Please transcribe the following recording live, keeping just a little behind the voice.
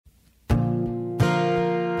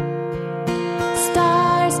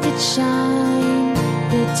shine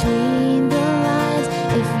between the lines.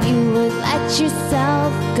 If you would let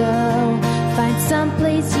yourself go, find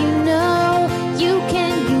someplace you know you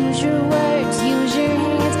can use your words, use your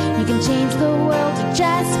hands. You can change the world, you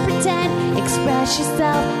just pretend. Express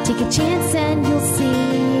yourself, take a chance, and you'll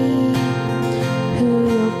see who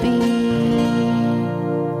you'll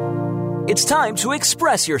be. It's time to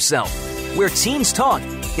express yourself, where teens talk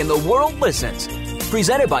and the world listens.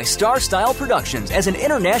 Presented by Star Style Productions as an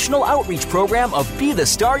international outreach program of Be the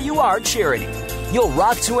Star You Are charity. You'll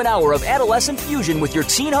rock to an hour of adolescent fusion with your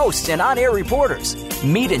teen hosts and on-air reporters.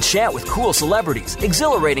 Meet and chat with cool celebrities,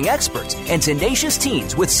 exhilarating experts, and tenacious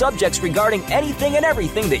teens with subjects regarding anything and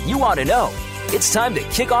everything that you want to know. It's time to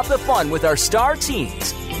kick off the fun with our star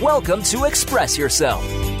teens. Welcome to Express Yourself.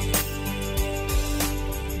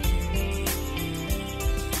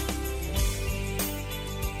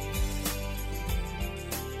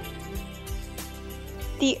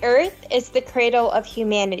 The earth is the cradle of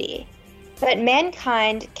humanity, but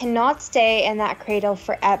mankind cannot stay in that cradle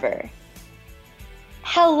forever.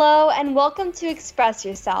 Hello and welcome to Express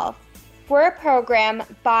Yourself. We're a program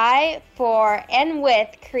by, for, and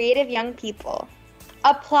with creative young people,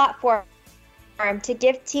 a platform to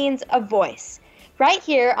give teens a voice, right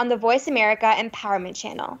here on the Voice America Empowerment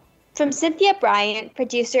Channel. From Cynthia Bryant,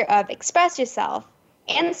 producer of Express Yourself,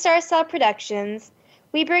 and Star Style Productions,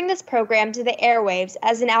 we bring this program to the airwaves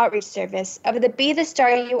as an outreach service of the Be the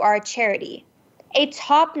Star You Are charity, a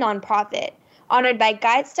top nonprofit honored by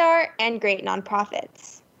GuideStar and great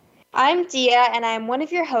nonprofits. I'm Dia, and I'm one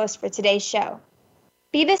of your hosts for today's show.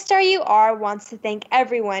 Be the Star You Are wants to thank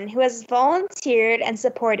everyone who has volunteered and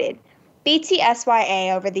supported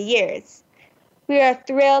BTSYA over the years. We are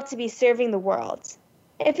thrilled to be serving the world.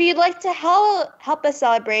 If you'd like to help us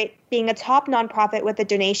celebrate being a top nonprofit with a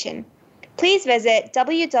donation, please visit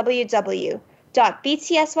www.btsya.org.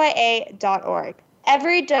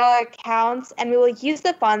 Every dollar counts, and we will use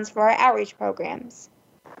the funds for our outreach programs.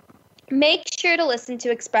 Make sure to listen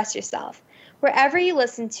to Express Yourself wherever you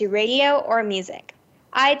listen to radio or music.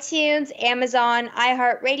 iTunes, Amazon,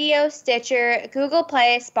 iHeartRadio, Stitcher, Google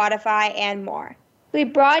Play, Spotify, and more. We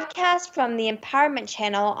broadcast from the Empowerment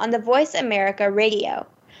Channel on the Voice America Radio,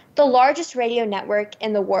 the largest radio network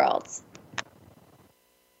in the world.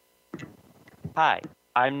 Hi,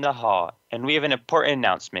 I'm Nahal, and we have an important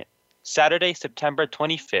announcement. Saturday, September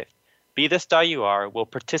 25th, Be the Star You Are will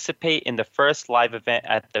participate in the first live event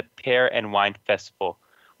at the Pear and Wine Festival,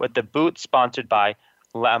 with the booth sponsored by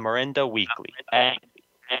La Morinda Weekly and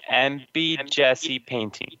MB Jesse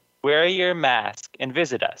Painting. Wear your mask and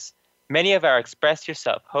visit us. Many of our Express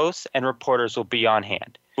Yourself hosts and reporters will be on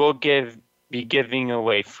hand. We'll be giving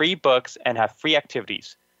away free books and have free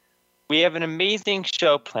activities. We have an amazing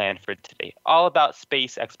show planned for today, all about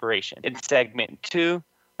space exploration. In segment 2,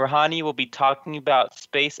 Rahani will be talking about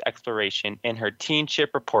space exploration in her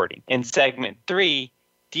teenship reporting. In segment 3,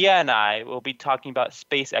 Dia and I will be talking about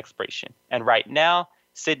space exploration. And right now,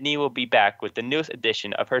 Sydney will be back with the newest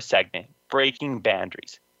edition of her segment, Breaking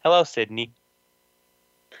Boundaries. Hello, Sydney.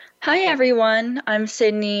 Hi everyone, I'm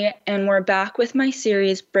Sydney, and we're back with my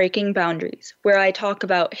series Breaking Boundaries, where I talk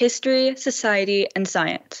about history, society, and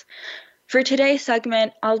science. For today's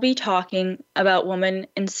segment, I'll be talking about women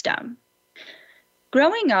in STEM.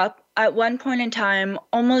 Growing up, at one point in time,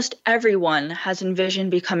 almost everyone has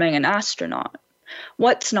envisioned becoming an astronaut.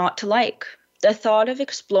 What's not to like? The thought of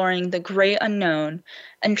exploring the great unknown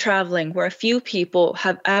and traveling where a few people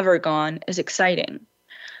have ever gone is exciting.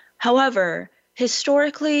 However,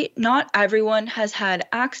 historically, not everyone has had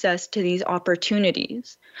access to these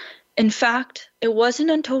opportunities. In fact, it wasn't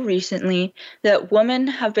until recently that women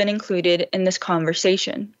have been included in this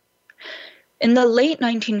conversation. In the late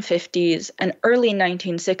 1950s and early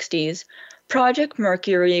 1960s, Project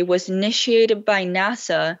Mercury was initiated by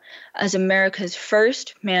NASA as America's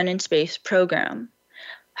first man-in-space program.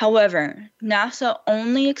 However, NASA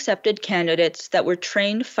only accepted candidates that were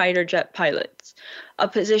trained fighter jet pilots, a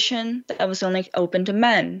position that was only open to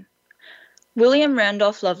men. William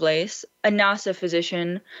Randolph Lovelace, a NASA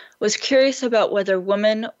physician, was curious about whether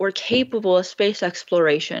women were capable of space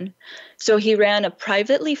exploration, so he ran a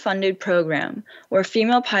privately funded program where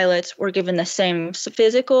female pilots were given the same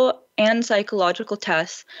physical and psychological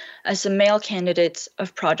tests as the male candidates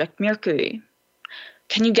of Project Mercury.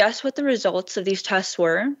 Can you guess what the results of these tests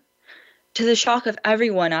were? To the shock of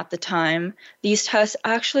everyone at the time, these tests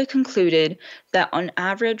actually concluded that on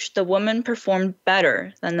average the women performed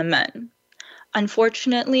better than the men.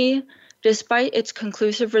 Unfortunately, despite its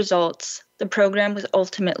conclusive results, the program was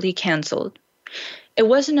ultimately canceled. It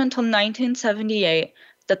wasn't until 1978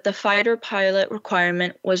 that the fighter pilot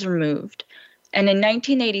requirement was removed. And in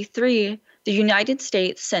 1983, the United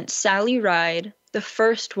States sent Sally Ride, the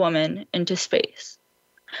first woman, into space.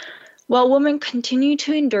 While women continue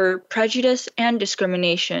to endure prejudice and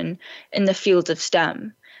discrimination in the fields of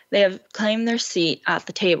STEM, they have claimed their seat at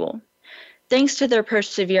the table. Thanks to their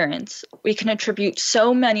perseverance, we can attribute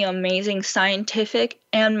so many amazing scientific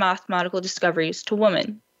and mathematical discoveries to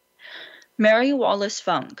women. Mary Wallace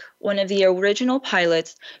Funk, one of the original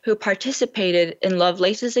pilots who participated in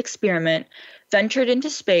Lovelace's experiment, ventured into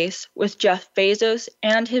space with Jeff Bezos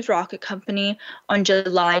and his rocket company on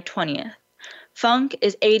July 20th. Funk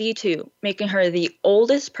is 82, making her the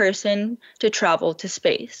oldest person to travel to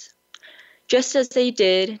space. Just as they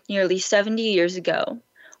did nearly 70 years ago,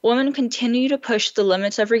 women continue to push the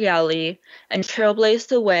limits of reality and trailblaze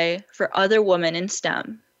the way for other women in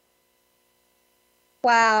STEM.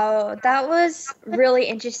 Wow, that was really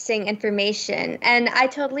interesting information. And I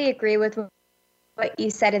totally agree with what you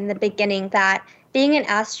said in the beginning, that being an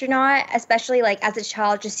astronaut, especially like as a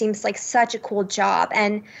child, just seems like such a cool job.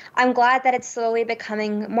 And I'm glad that it's slowly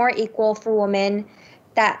becoming more equal for women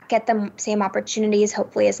that get the same opportunities,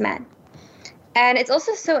 hopefully, as men. And it's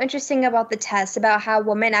also so interesting about the test, about how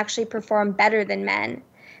women actually perform better than men.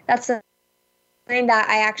 That's something that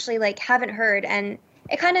I actually haven't heard, and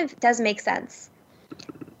it kind of does make sense.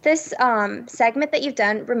 This segment that you've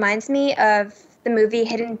done reminds me of the movie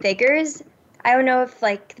Hidden Figures. I don't know if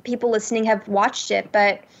the people listening have watched it,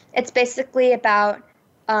 but it's basically about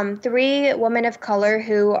 3 women of color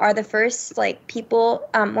who are the first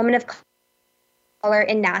women of color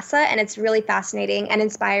in NASA, and it's really fascinating and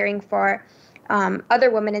inspiring for other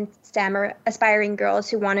women in STEM or aspiring girls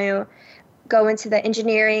who want to go into the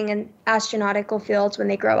engineering and astronautical fields when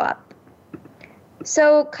they grow up.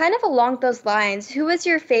 So kind of along those lines, who was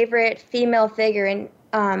your favorite female figure in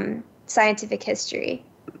scientific history?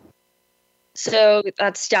 So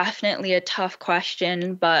that's definitely a tough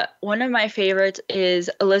question, but one of my favorites is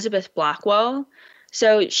Elizabeth Blackwell.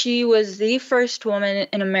 So she was the first woman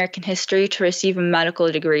in American history to receive a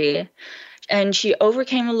medical degree, and she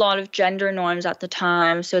overcame a lot of gender norms at the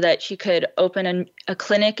time so that she could open a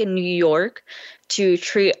clinic in New York to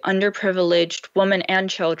treat underprivileged women and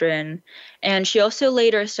children. And she also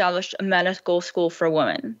later established a medical school for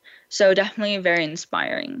women. So definitely very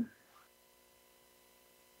inspiring.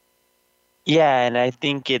 Yeah, and I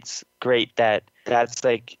think it's great that that's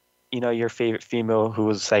your favorite female who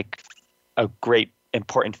was a great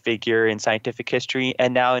important figure in scientific history.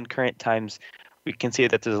 And now in current times, we can see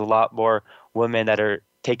that there's a lot more women that are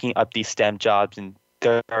taking up these STEM jobs, and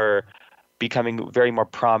they're becoming very more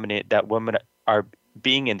prominent that women are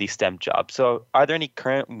being in these STEM jobs. So are there any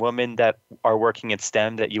current women that are working in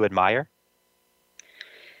STEM that you admire?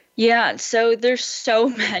 Yeah, so there's so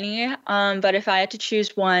many, but if I had to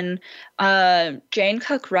choose one, Jane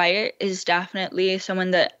Cook Wright is definitely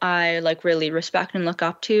someone that I really respect and look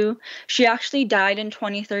up to. She actually died in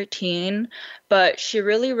 2013, but she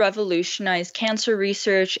really revolutionized cancer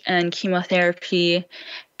research and chemotherapy,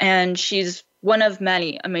 and she's one of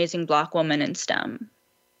many amazing Black women in STEM.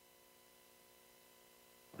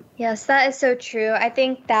 Yes, that is so true. I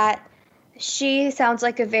think that she sounds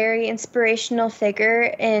like a very inspirational figure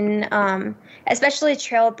in especially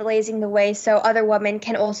trailblazing the way so other women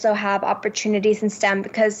can also have opportunities in STEM,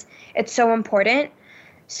 because it's so important.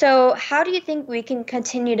 So how do you think we can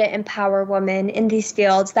continue to empower women in these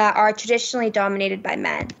fields that are traditionally dominated by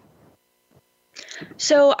men?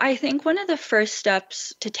 So I think one of the first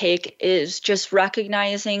steps to take is just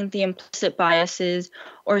recognizing the implicit biases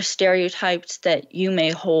or stereotypes that you may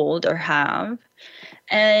hold or have.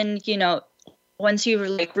 And, once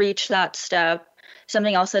you reach that step,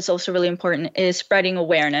 something else that's also really important is spreading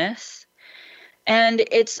awareness. And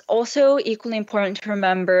it's also equally important to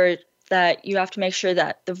remember that you have to make sure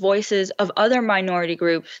that the voices of other minority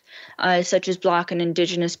groups, such as Black and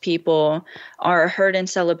Indigenous people, are heard and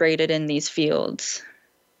celebrated in these fields.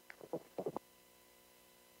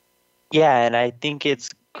 Yeah, and I think it's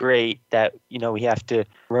great that, we have to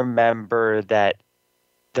remember that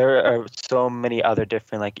there are so many other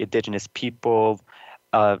different Indigenous people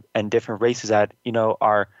and different races that,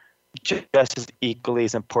 are just as equally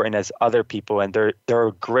as important as other people, and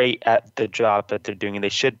they're great at the job that they're doing, and they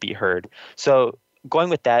should be heard. So going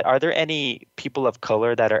with that, are there any people of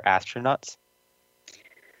color that are astronauts?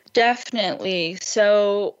 Definitely.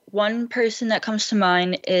 So one person that comes to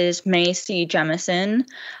mind is Macy Jemison.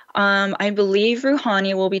 I believe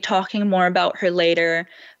Rouhani will be talking more about her later,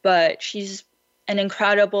 but she's an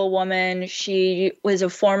incredible woman. She was a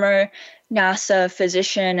former NASA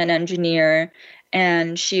physician and engineer,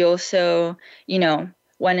 and she also,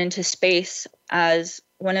 went into space as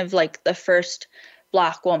one of the first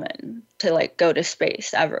Black woman to like go to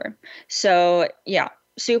space ever. So yeah,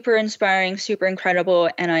 super inspiring, super incredible,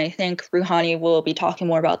 and I think Rouhani will be talking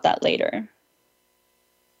more about that later.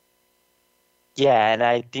 Yeah, and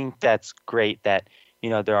I think that's great that,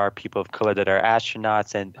 there are people of color that are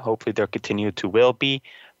astronauts, and hopefully they'll continue to will be.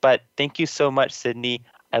 But thank you so much, Sydney.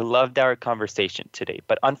 I loved our conversation today,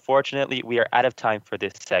 but unfortunately, we are out of time for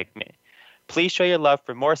this segment. Please show your love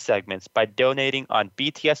for more segments by donating on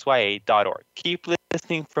btsya.org. Keep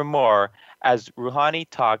listening for more as Rouhani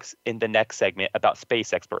talks in the next segment about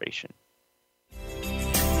space exploration.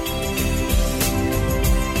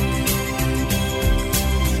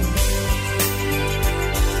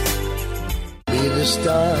 Be the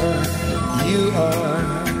star you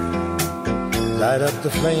are. Light up the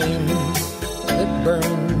flame that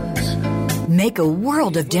burns. Make a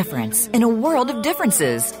world of difference in a world of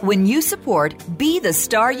differences when you support Be the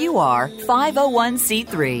Star You Are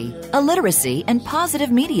 501c3, a literacy and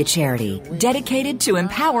positive media charity dedicated to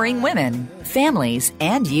empowering women, families,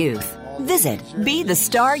 and youth. Visit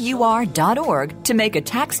BeTheStarYouAre.org to make a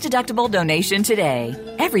tax-deductible donation today.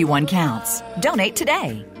 Everyone counts. Donate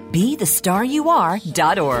today.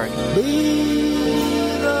 BeTheStarYouAre.org. Be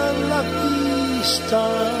the lucky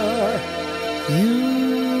star you are.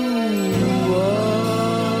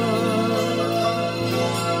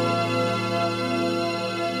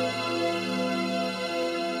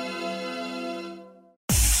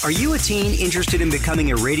 Are you a teen interested in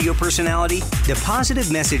becoming a radio personality? The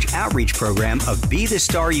Positive Message Outreach Program of Be the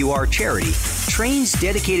Star You Are charity trains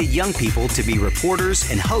dedicated young people to be reporters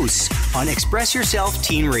and hosts on Express Yourself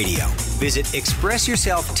Teen Radio. Visit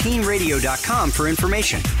ExpressYourselfTeenRadio.com for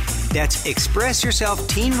information. That's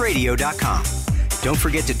ExpressYourselfTeenRadio.com. Don't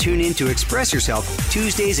forget to tune in to Express Yourself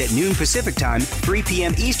Tuesdays at noon Pacific Time, 3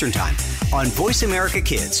 p.m. Eastern Time on Voice America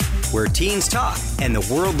Kids, where teens talk and the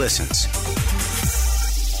world listens.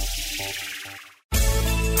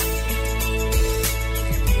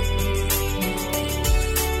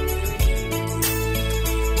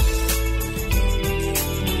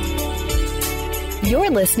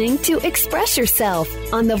 You're listening to Express Yourself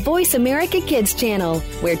on the Voice America Kids channel,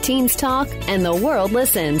 where teens talk and the world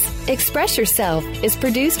listens. Express Yourself is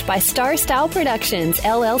produced by Star Style Productions,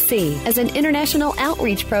 LLC, as an international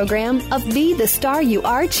outreach program of Be the Star You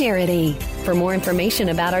Are charity. For more information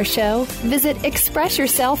about our show, visit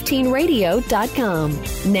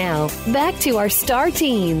ExpressYourselfTeenRadio.com. Now, back to our Star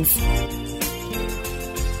Teens.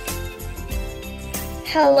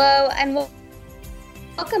 Hello, and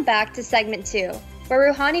welcome back to segment 2.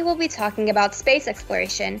 Where Rouhani will be talking about space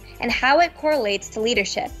exploration and how it correlates to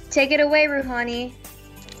leadership. Take it away, Rouhani.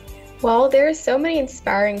 Well, there are so many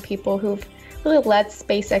inspiring people who've really led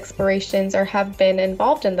space explorations or have been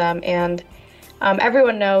involved in them, and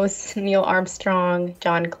everyone knows Neil Armstrong,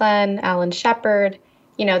 John Glenn, Alan Shepard,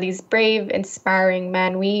 these brave, inspiring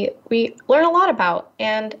men we learn a lot about.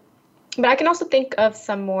 But I can also think of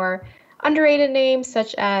some more underrated names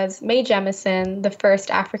such as Mae Jemison, the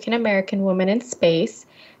first African-American woman in space.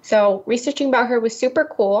 So researching about her was super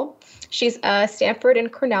cool. She's a Stanford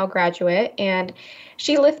and Cornell graduate, and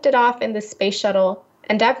she lifted off in the Space Shuttle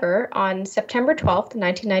Endeavour on September 12th,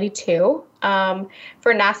 1992,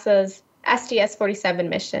 for NASA's STS-47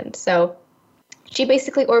 mission. So she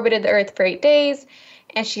basically orbited the Earth for 8 days,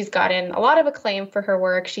 and she's gotten a lot of acclaim for her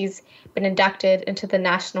work. She's been inducted into the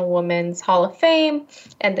National Women's Hall of Fame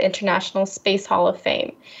and the International Space Hall of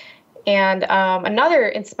Fame. And another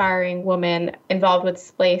inspiring woman involved with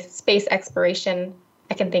space exploration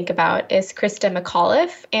I can think about is Christa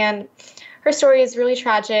McAuliffe. And her story is really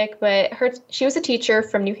tragic, but she was a teacher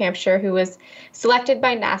from New Hampshire who was selected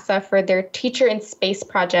by NASA for their Teacher in Space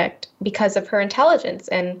project because of her intelligence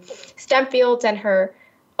in STEM fields and her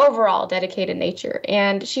overall dedicated nature.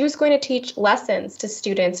 And she was going to teach lessons to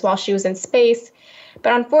students while she was in space,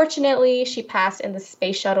 but unfortunately she passed in the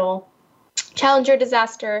Space Shuttle Challenger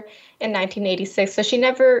disaster in 1986, so she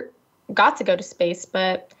never got to go to space.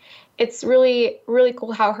 But it's really, really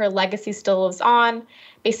cool how her legacy still lives on.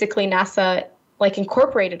 Basically, NASA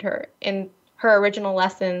incorporated her in her original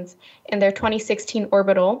lessons in their 2016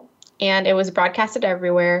 orbital, and it was broadcasted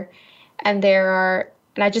everywhere. And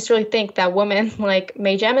I just really think that women like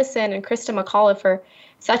Mae Jemison and Christa McAuliffe are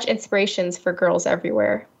such inspirations for girls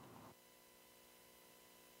everywhere.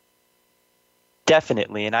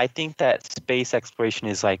 Definitely. And I think that space exploration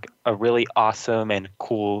is a really awesome and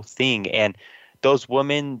cool thing. And those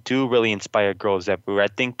women do really inspire girls everywhere. I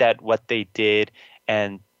think that what they did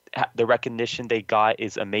and the recognition they got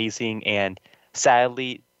is amazing. And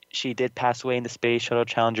sadly, she did pass away in the Space Shuttle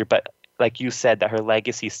Challenger, but like you said, that her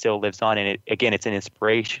legacy still lives on. And it's an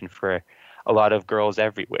inspiration for a lot of girls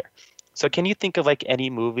everywhere. So can you think of like any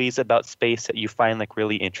movies about space that you find like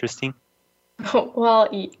really interesting? Well,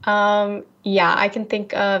 yeah, I can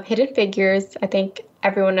think of Hidden Figures. I think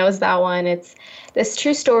everyone knows that one. It's this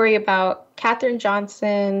true story about Katherine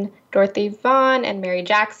Johnson, Dorothy Vaughan, and Mary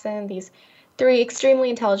Jackson, these three extremely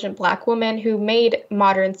intelligent Black women who made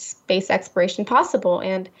modern space exploration possible.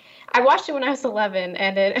 And I watched it when I was 11,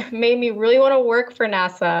 and it made me really want to work for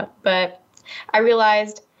NASA. But I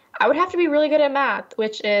realized I would have to be really good at math,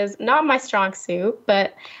 which is not my strong suit,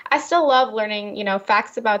 but I still love learning,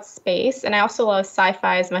 facts about space. And I also love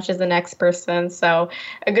sci-fi as much as the next person. So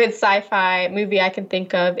a good sci-fi movie I can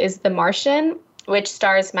think of is The Martian, which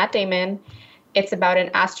stars Matt Damon. It's about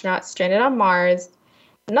an astronaut stranded on Mars.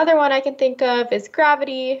 Another one I can think of is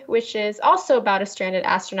Gravity, which is also about a stranded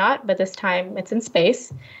astronaut, but this time it's in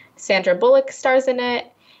space. Sandra Bullock stars in it.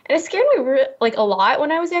 And it scared me a lot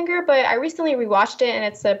when I was younger, but I recently rewatched it, and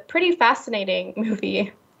it's a pretty fascinating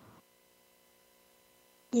movie.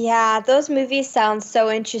 Yeah, those movies sound so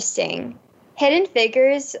interesting. Hidden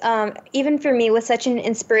Figures, even for me, was such an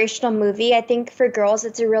inspirational movie. I think for girls,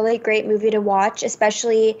 it's a really great movie to watch,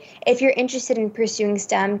 especially if you're interested in pursuing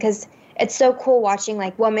STEM, because it's so cool watching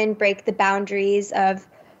like women break the boundaries of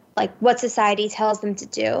like what society tells them to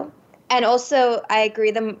do. And also, I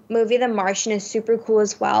agree, the movie The Martian is super cool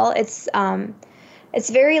as well. It's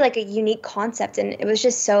very like a unique concept, and it was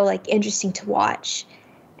just so like interesting to watch.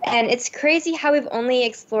 And it's crazy how we've only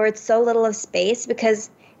explored so little of space, because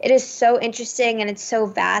it is so interesting and it's so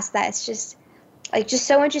vast that it's just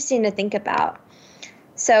so interesting to think about.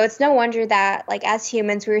 So it's no wonder that like as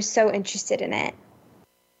humans we're so interested in it.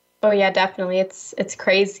 Oh yeah, definitely. It's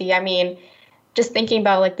crazy. I mean, just thinking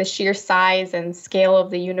about like the sheer size and scale of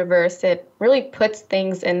the universe, it really puts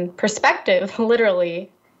things in perspective, literally.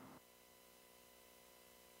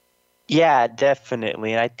 Yeah,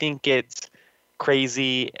 definitely. And I think it's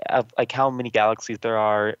crazy of like how many galaxies there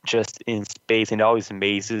are just in space, and it always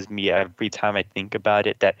amazes me every time I think about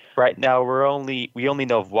it that right now we only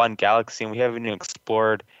know of one galaxy, and we haven't even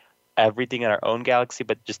explored everything in our own galaxy.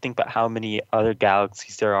 But just think about how many other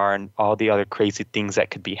galaxies there are and all the other crazy things that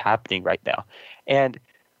could be happening right now. And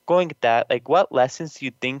going at that, like what lessons do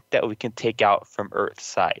you think that we can take out from Earth's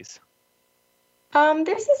size?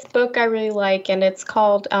 There's this book I really like, and it's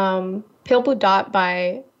called Pale Blue Dot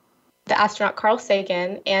by the astronaut Carl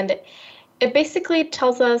Sagan, and it basically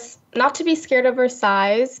tells us not to be scared of our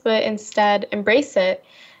size, but instead embrace it.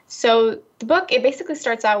 So the book, it basically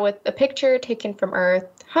starts out with a picture taken from Earth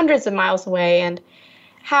hundreds of miles away, and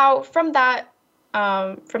how from that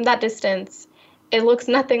distance, it looks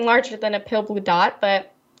nothing larger than a pale blue dot,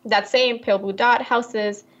 but that same pale blue dot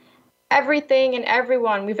houses everything and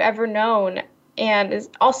everyone we've ever known, and it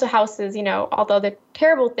also houses, all the other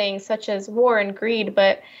terrible things such as war and greed.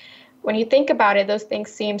 But when you think about it, those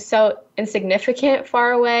things seem so insignificant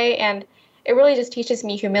far away, and it really just teaches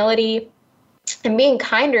me humility and being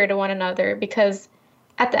kinder to one another, because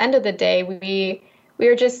at the end of the day, we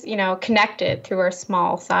are just, connected through our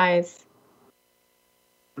small size.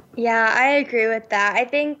 Yeah, I agree with that. I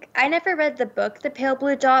think I never read the book, The Pale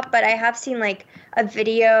Blue Dot, but I have seen like a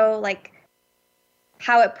video, like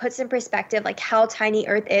how it puts in perspective, like how tiny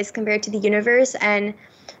Earth is compared to the universe. And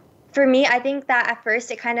for me, I think that at first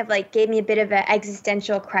it kind of like gave me a bit of an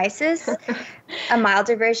existential crisis, a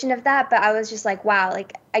milder version of that. But I was just like, wow,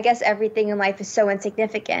 like I guess everything in life is so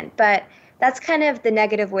insignificant. But that's kind of the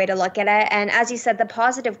negative way to look at it. And as you said, the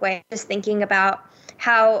positive way, just thinking about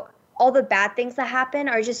how all the bad things that happen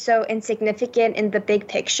are just so insignificant in the big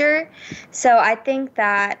picture. So I think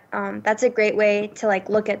that that's a great way to like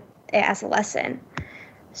look at it as a lesson.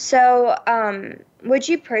 So would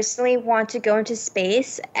you personally want to go into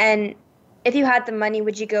space? And if you had the money,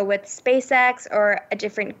 would you go with SpaceX or a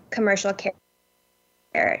different commercial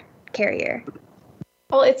carrier?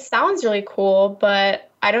 Well, it sounds really cool, but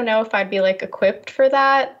I don't know if I'd be like equipped for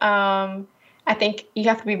that. I think you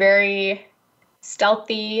have to be very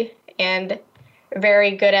stealthy and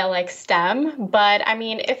very good at like STEM. But I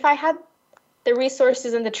mean, if I had the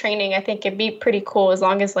resources and the training, I think it'd be pretty cool, as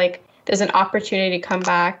long as like there's an opportunity to come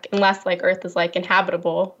back, unless like Earth is like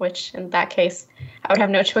inhabitable, which in that case I would have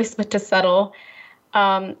no choice but to settle.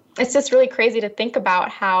 It's just really crazy to think about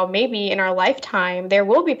how maybe in our lifetime there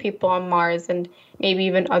will be people on Mars and maybe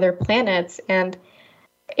even other planets. And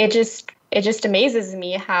it just amazes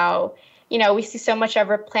me how, we see so much of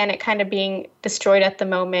our planet kind of being destroyed at the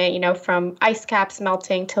moment, from ice caps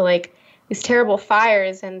melting to like these terrible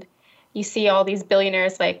fires. And you see all these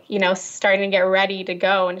billionaires like, starting to get ready to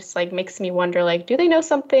go. And it's like makes me wonder, like, do they know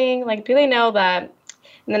something? Like, do they know that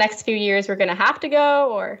in the next few years we're going to have to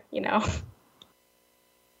go, or?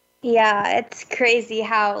 Yeah, it's crazy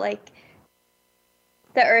how like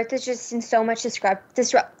the Earth is just in so much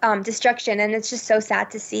destruction, and it's just so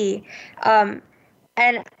sad to see. And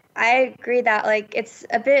I agree that like it's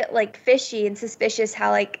a bit like fishy and suspicious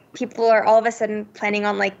how like people are all of a sudden planning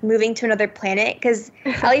on like moving to another planet. Because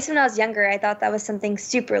at least when I was younger, I thought that was something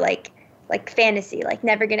super like fantasy, like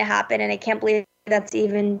never gonna happen, and I can't believe that's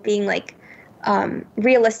even being like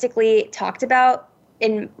realistically talked about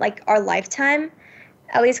in like our lifetime,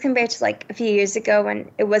 at least compared to like a few years ago when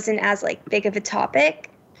it wasn't as like big of a topic.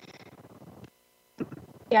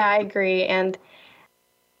 Yeah, I agree. And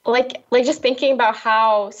like just thinking about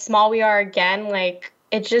how small we are again, like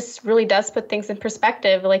it just really does put things in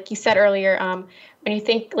perspective. Like you said earlier, when you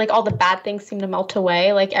think like all the bad things seem to melt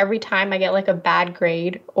away, like every time I get like a bad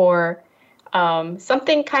grade or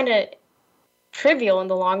something kind of trivial in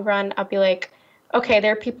the long run, I'll be like, okay,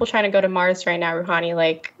 there are people trying to go to Mars right now, Ruhani.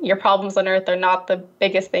 Like your problems on Earth are not the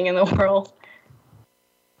biggest thing in the world.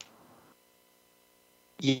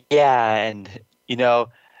 Yeah, and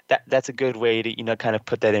that's a good way to kind of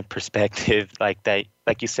put that in perspective, like that,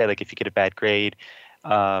 like you said, like if you get a bad grade,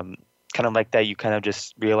 kind of like that, you kind of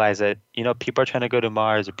just realize that people are trying to go to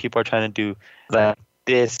Mars, or people are trying to do like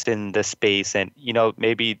this in the space, and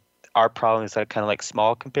maybe our problem is like kind of like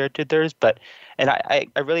small compared to theirs. And I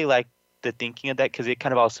really like the thinking of that, because it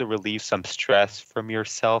kind of also relieves some stress from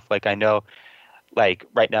yourself. Like I know, like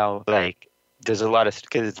right now, like there's a lot of,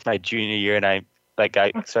 because it's my junior year and I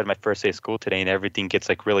started my first day of school today, and everything gets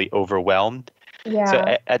like really overwhelmed. Yeah.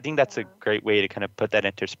 So I think that's a great way to kind of put that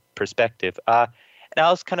into perspective. And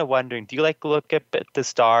I was kind of wondering, do you like look at the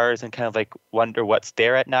stars and kind of like wonder what's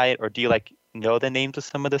there at night, or do you like know the names of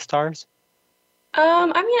some of the stars? I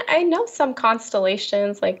mean, I know some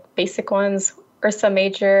constellations, like basic ones, Ursa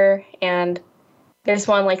Major, and there's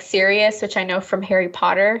one like Sirius, which I know from Harry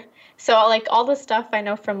Potter. So like all the stuff I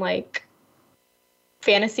know from like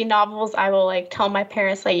fantasy novels, I will like tell my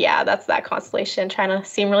parents like, yeah, that's that constellation, trying to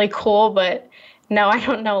seem really cool. But no, I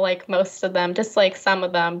don't know like most of them, just like some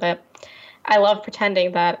of them. But I love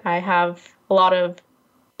pretending that I have a lot of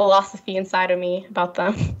philosophy inside of me about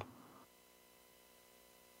them.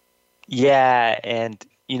 Yeah, and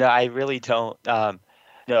I really don't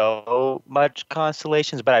know much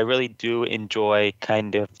constellations, but I really do enjoy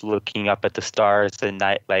kind of looking up at the stars at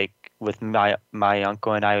night, like with my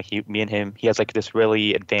uncle and I. Me and him, he has like this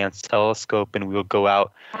really advanced telescope, and we will go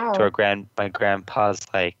out to my grandpa's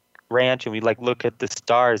like ranch, and we like look at the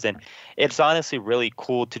stars, and it's honestly really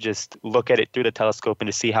cool to just look at it through the telescope and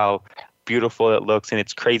to see how beautiful it looks. And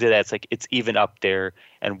it's crazy that it's even up there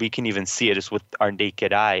and we can even see it just with our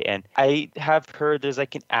naked eye. And I have heard there's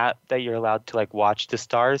like an app that you're allowed to like watch the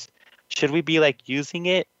stars. Should we be like using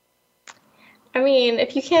it? I mean,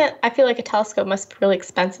 if you can't, I feel like a telescope must be really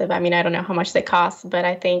expensive. I mean, I don't know how much they cost, but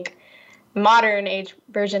I think modern age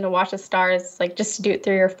version to watch the stars, like just to do it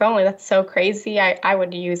through your phone, like that's so crazy. I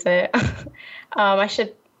would use it. I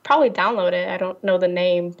should probably download it. I don't know the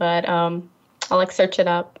name, but I'll like search it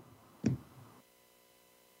up.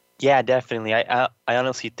 Yeah, definitely. I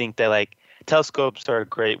honestly think that like telescopes are a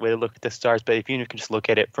great way to look at the stars, but if you can just look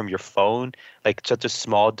at it from your phone, like such a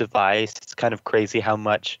small device, it's kind of crazy how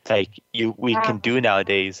much like we can do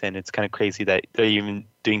nowadays. And it's kind of crazy that they're even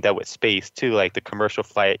doing that with space too, like the commercial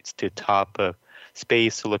flights to top of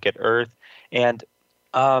space to look at Earth. And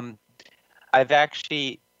I've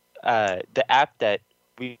actually the app that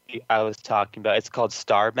I was talking about, it's called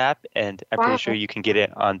Star Map, and I'm pretty sure you can get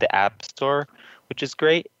it on the App Store, which is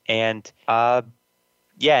great. And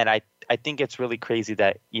and I think it's really crazy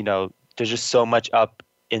that there's just so much up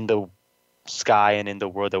in the sky and in the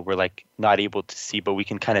world that we're like not able to see, but we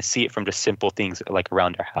can kind of see it from just simple things like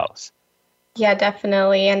around our house. Yeah,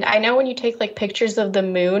 definitely. And I know when you take like pictures of the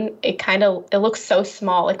moon, it looks so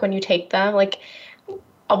small. Like when you take them, like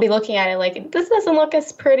I'll be looking at it like, this doesn't look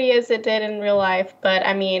as pretty as it did in real life. But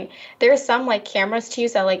I mean, there's some like cameras to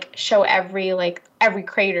use that like show every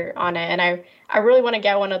crater on it. And I really want to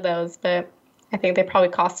get one of those, but I think they probably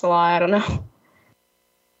cost a lot. I don't know.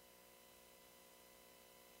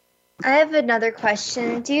 I have another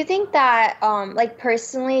question. Do you think that,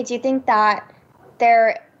 personally, do you think that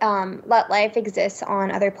that life exists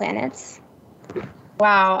on other planets?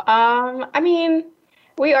 Wow. I mean,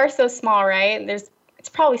 we are so small, right? It's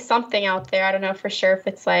probably something out there. I don't know for sure if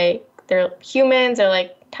it's like they're humans or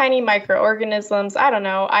like tiny microorganisms. I don't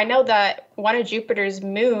know. I know that one of Jupiter's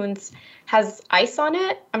moons has ice on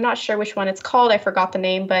it. I'm not sure which one it's called. I forgot the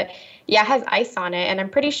name, but yeah, it has ice on it. And I'm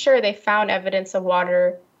pretty sure they found evidence of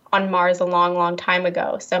water on Mars a long, long time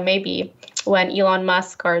ago. So maybe when Elon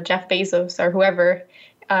Musk or Jeff Bezos or whoever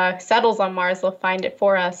settles on Mars, they'll find it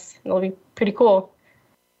for us. It'll be pretty cool.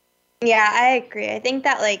 Yeah, I agree. I think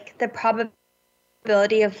that like the probability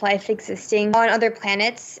probability of life existing on other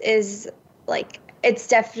planets is like it's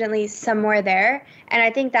definitely somewhere there. And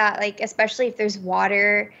I think that like especially if there's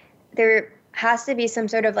water, there has to be some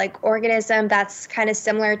sort of like organism that's kind of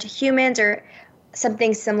similar to humans or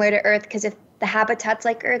something similar to Earth, because if the habitat's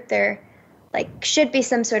like Earth, there like should be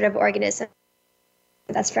some sort of organism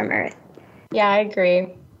that's from Earth. Yeah, I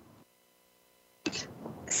agree.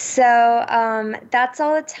 So that's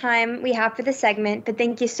all the time we have for the segment, but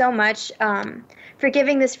thank you so much for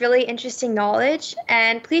giving this really interesting knowledge.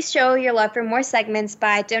 And please show your love for more segments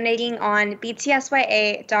by donating on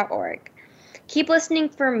btsya.org. Keep listening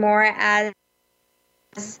for more as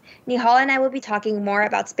Nihal and I will be talking more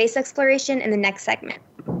about space exploration in the next segment.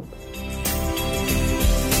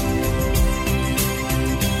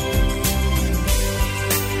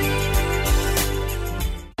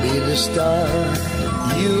 Be the star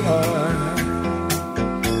you are.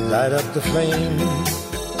 Light up the flame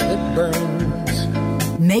that burns.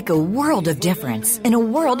 Make a world of difference in a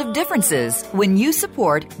world of differences when you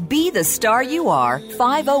support Be the Star You Are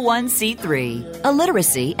 501c3, a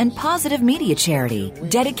literacy and positive media charity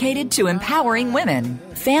dedicated to empowering women,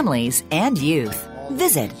 families, and youth.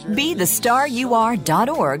 Visit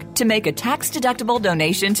BeTheStarYouAre.org to make a tax-deductible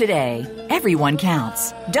donation today. Everyone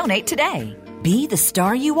counts. Donate today.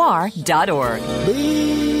 BeTheStarYouAre.org.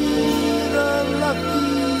 Be the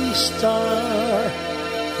lucky star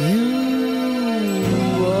you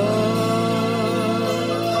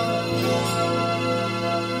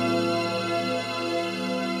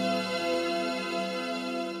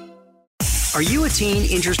Are you a teen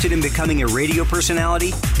interested in becoming a radio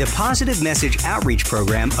personality? The Positive Message Outreach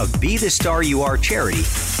Program of Be the Star You Are charity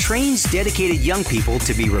trains dedicated young people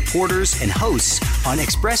to be reporters and hosts on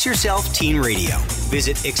Express Yourself Teen Radio.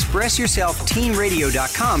 Visit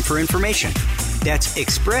ExpressYourselfTeenRadio.com for information. That's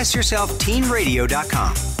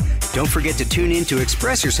ExpressYourselfTeenRadio.com. Don't forget to tune in to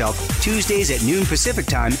Express Yourself Tuesdays at noon Pacific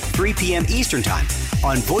Time, 3 p.m. Eastern Time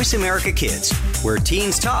on Voice America Kids, where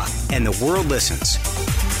teens talk and the world listens.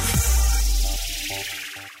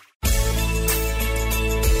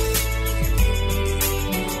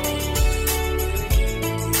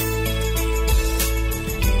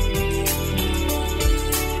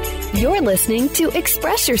 You're listening to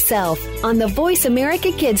Express Yourself on the Voice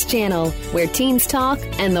America Kids channel, where teens talk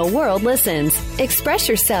and the world listens. Express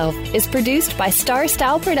Yourself is produced by Star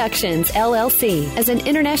Style Productions, LLC, as an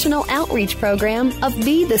international outreach program of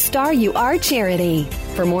Be the Star You Are charity.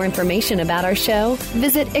 For more information about our show,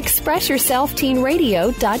 visit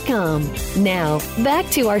ExpressYourselfTeenRadio.com. Now, back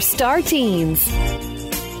to our Star Teens.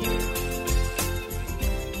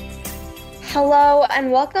 Hello,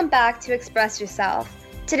 and welcome back to Express Yourself.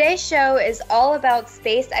 Today's show is all about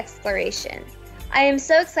space exploration. I am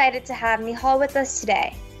so excited to have Nihal with us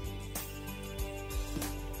today.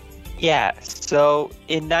 Yeah, so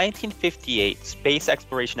in 1958, space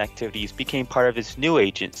exploration activities became part of this new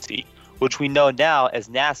agency, which we know now as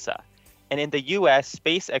NASA. And in the US,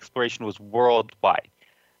 space exploration was worldwide.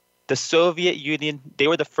 The Soviet Union, they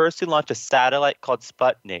were the first to launch a satellite called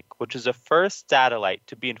Sputnik, which was the first satellite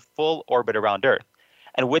to be in full orbit around Earth.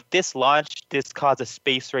 And with this launch, this caused a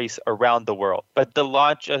space race around the world. But the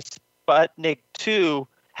launch of Sputnik 2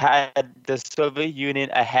 had the Soviet Union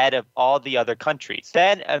ahead of all the other countries.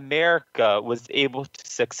 Then America was able to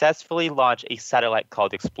successfully launch a satellite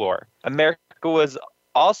called Explorer. America was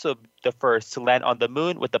also the first to land on the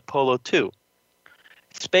moon with Apollo 2.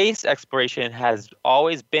 Space exploration has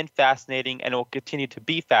always been fascinating and will continue to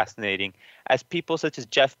be fascinating as people such as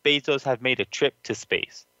Jeff Bezos have made a trip to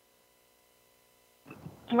space.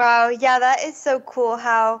 Wow, yeah, that is so cool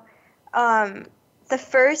how the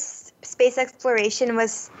first space exploration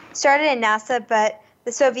was started in NASA, but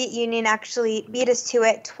the Soviet Union actually beat us to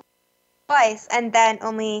it twice, and then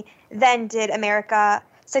only then did America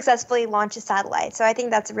successfully launch a satellite. So I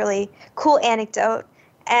think that's a really cool anecdote.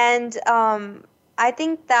 And I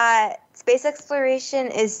think that space exploration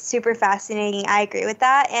is super fascinating. I agree with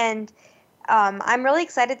that. And I'm really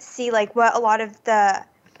excited to see like what a lot of the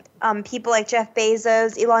people like Jeff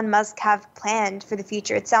Bezos, Elon Musk have planned for the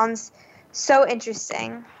future. It sounds so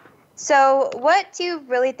interesting. So what do you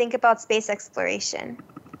really think about space exploration?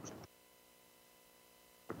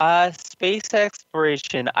 Space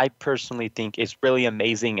exploration, I personally think, is really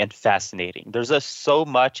amazing and fascinating. There's just so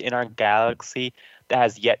much in our galaxy that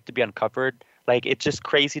has yet to be uncovered. Like, it's just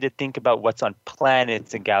crazy to think about what's on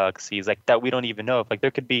planets and galaxies like that we don't even know of. Like,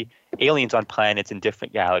 there could be aliens on planets in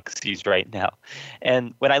different galaxies right now.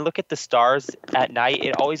 And when I look at the stars at night,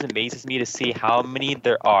 it always amazes me to see how many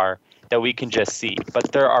there are that we can just see.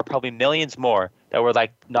 But there are probably millions more that we're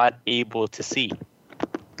like not able to see.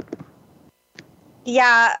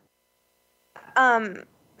 Yeah,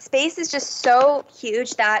 space is just so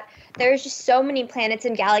huge that there's just so many planets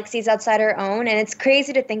and galaxies outside our own, and it's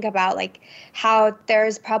crazy to think about, like, how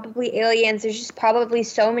there's probably aliens. There's just probably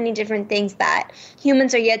so many different things that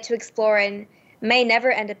humans are yet to explore and may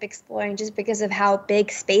never end up exploring just because of how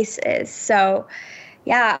big space is. So,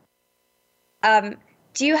 yeah.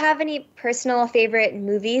 Do you have any personal favorite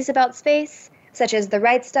movies about space, such as The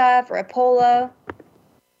Right Stuff or Apollo?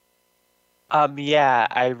 Yeah,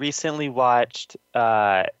 I recently watched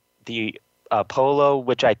the Apollo,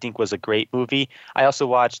 which I think was a great movie. I also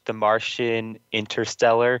watched The Martian,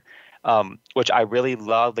 Interstellar, which I really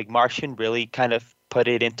loved. Like, Martian really kind of put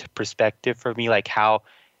it into perspective for me, like how,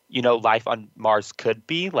 life on Mars could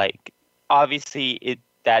be. Like, obviously,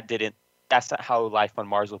 that's not how life on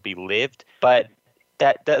Mars will be lived, but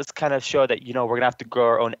that does kind of show that, we're going to have to grow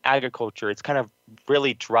our own agriculture. It's kind of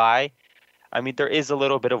really dry. I mean, there is a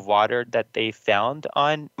little bit of water that they found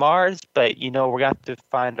on Mars, but, we're going to have to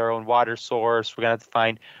find our own water source. We're going to have to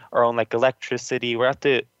find our own, like, electricity.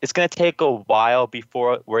 It's going to take a while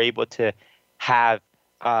before we're able to have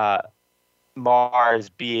Mars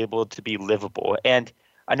be able to be livable. And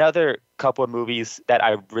another couple of movies that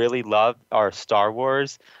I really love are Star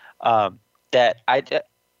Wars, that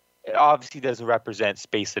it obviously doesn't represent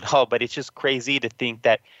space at all, but it's just crazy to think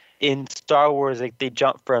that in Star Wars, like, they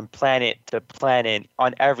jump from planet to planet.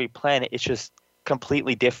 On every planet, it's just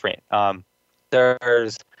completely different.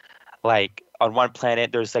 There's, like, on one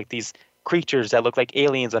planet, there's, like, these creatures that look like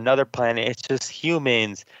aliens. On another planet, it's just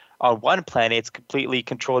humans. On one planet, it's completely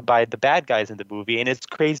controlled by the bad guys in the movie. And it's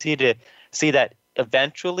crazy to see that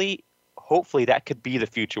eventually, hopefully, that could be the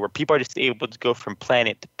future, where people are just able to go from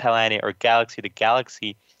planet to planet or galaxy to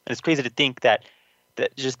galaxy. And it's crazy to think that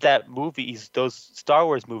those Star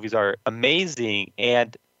Wars movies are amazing.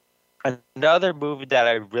 And another movie that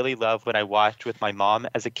I really loved when I watched with my mom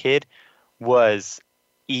as a kid was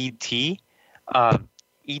E.T.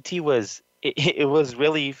 E.T. was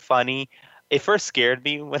really funny. It first scared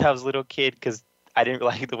me when I was a little kid because I didn't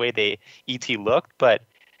like the way E.T. looked, but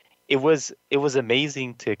it was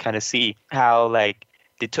amazing to kind of see how, like,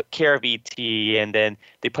 they took care of E.T. and then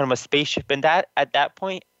they put him on a spaceship. And that, at that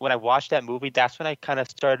point, when I watched that movie, that's when I kind of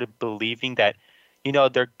started believing that,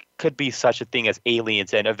 there could be such a thing as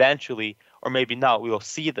aliens, and eventually, or maybe not, we will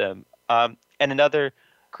see them. And another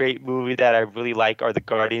great movie that I really like are the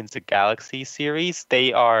Guardians of the Galaxy series.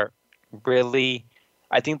 They are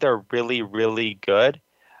I think they're really, really good.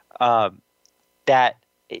 That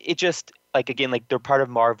it just, like, again, like, they're part of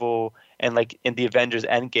Marvel, and, like, in the Avengers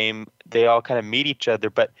Endgame, they all kind of meet each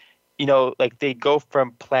other. But, like, they go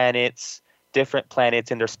from different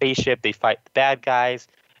planets in their spaceship. They fight the bad guys.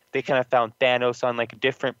 They kind of found Thanos on, like, a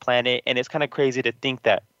different planet. And it's kind of crazy to think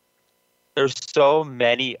that there's so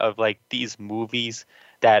many of, like, these movies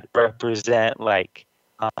that represent, like,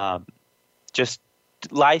 just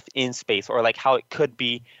life in space, or, like, how it could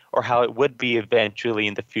be or how it would be eventually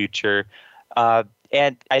in the future.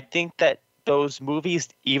 And I think that those movies,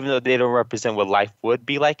 even though they don't represent what life would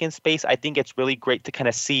be like in space, I think it's really great to kind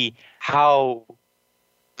of see how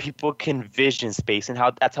people can vision space, and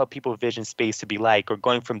that's how people vision space to be like, or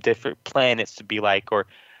going from different planets to be like, or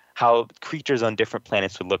how creatures on different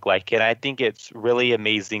planets would look like. And I think it's really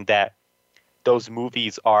amazing that those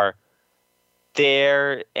movies are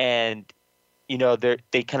there, and they're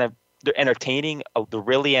entertaining. They're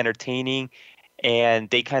really entertaining, and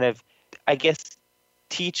they kind of, I guess,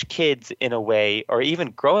 teach kids in a way, or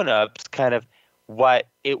even grown-ups, kind of what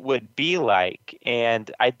it would be like.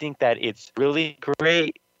 And I think that it's really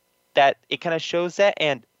great that it kind of shows that.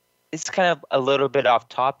 And it's kind of a little bit off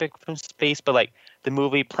topic from space, but, like, the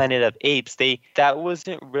movie Planet of Apes, that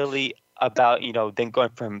wasn't really about, then going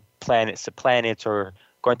from planets to planets or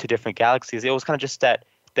going to different galaxies. It was kind of just that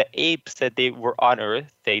the apes, that they were on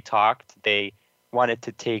Earth, they talked, they wanted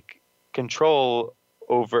to take control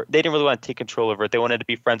over. They didn't really want to take control over it. They wanted to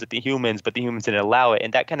be friends with the humans, but the humans didn't allow it.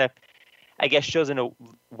 And that kind of, I guess, shows in a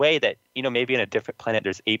way that, maybe in a different planet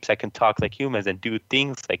there's apes that can talk like humans and do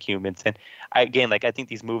things like humans. And I think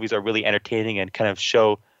these movies are really entertaining and kind of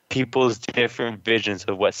show people's different visions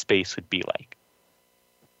of what space would be like.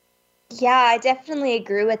 Yeah, I definitely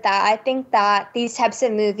agree with that. I think that these types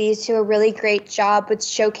of movies do a really great job with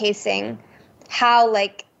showcasing how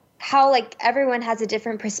everyone has a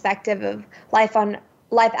different perspective of life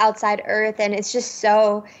outside Earth, and it's just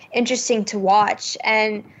so interesting to watch.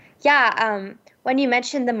 And yeah, when you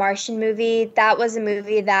mentioned the Martian movie, that was a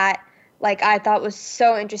movie that, like, I thought was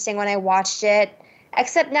so interesting when I watched it.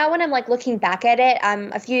 Except now when I'm, like, looking back at it,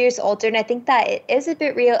 I'm a few years older, and I think that it is a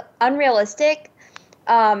bit unrealistic.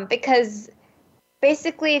 Because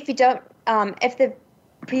basically, if the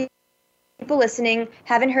people listening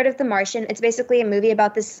haven't heard of The Martian, it's basically a movie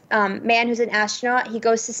about this man who's an astronaut. He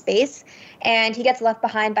goes to space and he gets left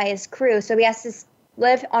behind by his crew. So he has to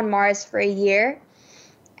live on Mars for a year.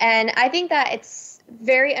 And I think that it's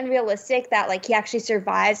very unrealistic that like he actually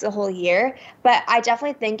survives the whole year. But I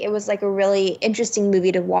definitely think it was like a really interesting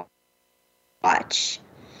movie to watch.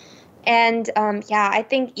 And I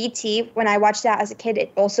think E.T., when I watched that as a kid,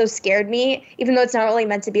 it also scared me, even though it's not really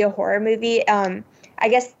meant to be a horror movie. I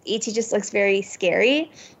guess E.T. just looks very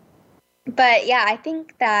scary. But yeah, I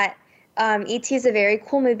think that E.T. is a very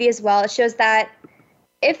cool movie as well. It shows that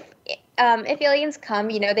if aliens come,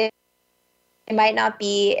 they might not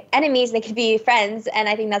be enemies, they could be friends. And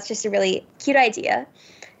I think that's just a really cute idea.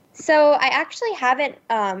 So I actually haven't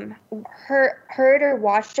heard or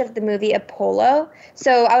watched of the movie Apollo.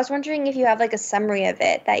 So I was wondering if you have like a summary of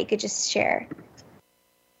it that you could just share.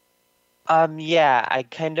 Yeah, I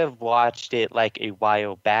kind of watched it like a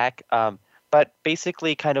while back. But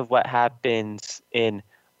basically kind of what happens in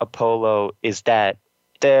Apollo is that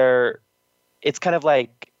it's kind of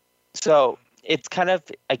like, so it's kind of,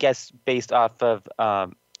 I guess, based off of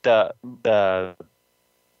the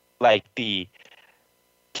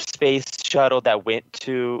space shuttle that went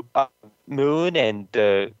to moon and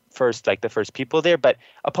the first people there. But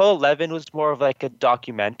Apollo 11 was more of like a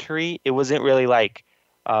documentary. It wasn't really like,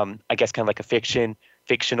 I guess, kind of like a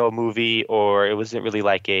fictional movie, or it wasn't really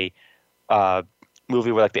like a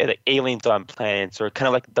movie where like the aliens on planets, or kind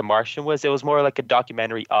of like The Martian was. It was more like a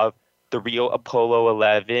documentary of the real Apollo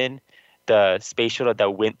 11, the space shuttle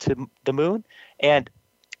that went to the moon. And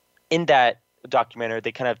in that documentary,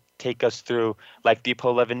 they kind of take us through like the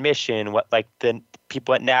Apollo 11 mission, what like the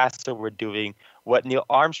people at NASA were doing, what Neil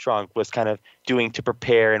Armstrong was kind of doing to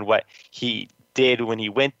prepare, and what he did when he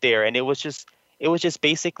went there. And it was just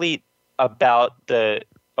basically about the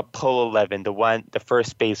Apollo 11, the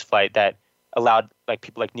first space flight that allowed like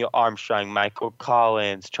people like Neil Armstrong, Michael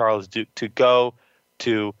Collins, Charles Duke to go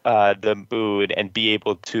to the moon and be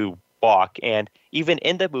able to walk. And even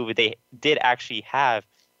in the movie, they did actually have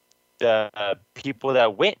the people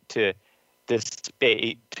that went to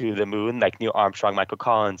the moon, like Neil Armstrong, Michael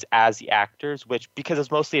Collins, as the actors, which, because it's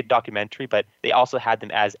mostly a documentary, but they also had them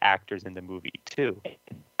as actors in the movie too.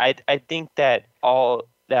 I think that all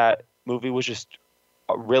that movie was just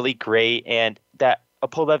really great, and that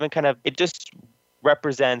Apollo 11 kind of, it just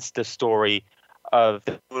represents the story of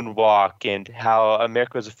the moonwalk and how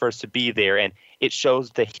America was the first to be there, and it shows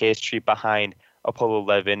the history behind Apollo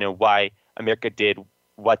 11 and why America did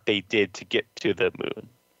what they did to get to the moon.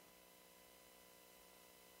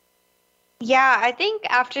 Yeah, I think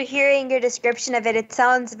after hearing your description of it, it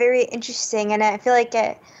sounds very interesting, and I feel like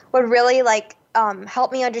it would really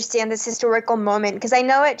help me understand this historical moment, because I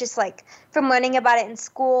know it just like from learning about it in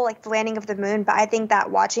school, like the landing of the moon, but I think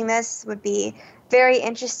that watching this would be very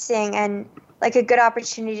interesting and like a good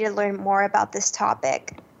opportunity to learn more about this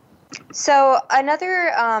topic. So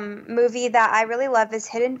another movie that I really love is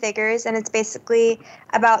Hidden Figures, and it's basically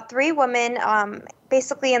about three women,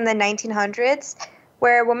 basically in the 1900s,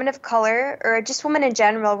 where women of color, or just women in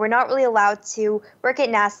general, were not really allowed to work at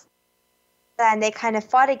NASA, and they kind of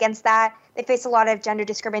fought against that. They faced a lot of gender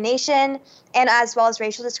discrimination and as well as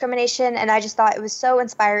racial discrimination, and I just thought it was so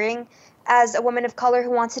inspiring as a woman of color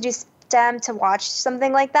who wants to do STEM to watch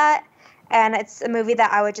something like that, and it's a movie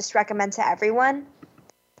that I would just recommend to everyone.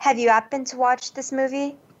 Have you happened to watch this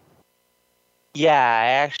movie? Yeah, I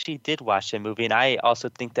actually did watch the movie, and I also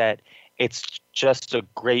think that it's just a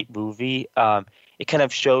great movie. It kind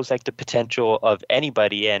of shows like the potential of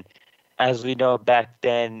anybody, and as we know, back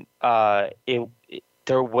then,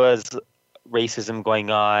 there was racism going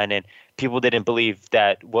on, and people didn't believe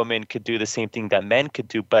that women could do the same thing that men could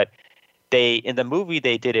do. But in the movie,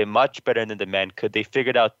 they did it much better than the men could. They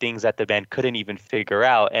figured out things that the men couldn't even figure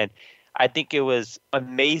out, and I think it was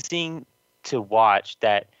amazing to watch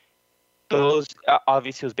that. Those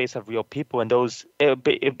obviously was based off real people, and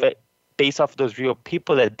based off of those real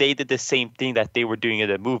people, that they did the same thing that they were doing in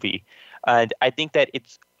the movie. And I think that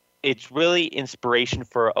it's really inspiration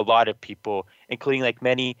for a lot of people, including like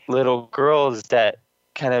many little girls that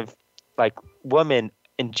kind of like women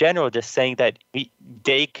in general, just saying that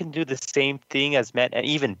they can do the same thing as men and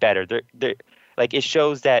even better. They're like, it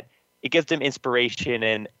shows that it gives them inspiration,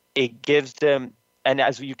 and it gives them, and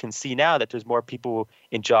as you can see now, that there's more people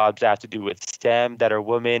in jobs that have to do with STEM that are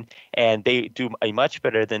women, and they do a much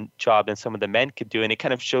better job than some of the men could do. And it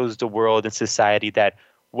kind of shows the world and society that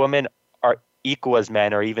women are equal as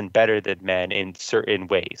men, or even better than men in certain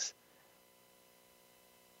ways.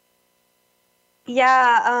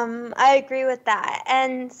 Yeah, I agree with that.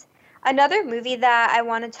 And Another movie that I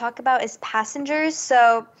want to talk about is Passengers.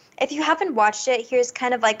 So if you haven't watched it, here's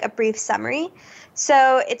kind of like a brief summary.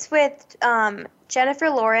 So it's with Jennifer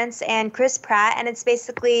Lawrence and Chris Pratt, and it's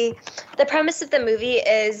basically the premise of the movie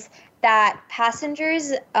is that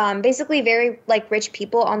passengers, basically very like rich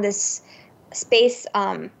people on this space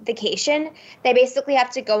vacation, they basically have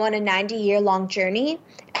to go on a 90-year-long journey,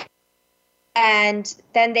 and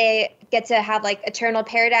then they get to have like eternal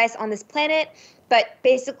paradise on this planet. But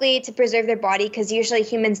basically, to preserve their body, because usually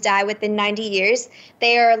humans die within 90 years,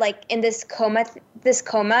 they are like in this coma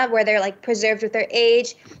where they're like preserved with their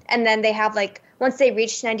age, and then they have like once they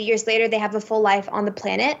reach 90 years later, they have a full life on the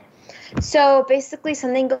planet. So basically,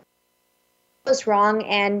 something goes wrong,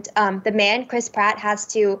 and the man Chris Pratt has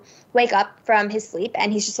to wake up from his sleep,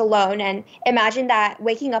 and he's just alone. And imagine that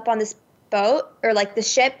waking up on this boat or like the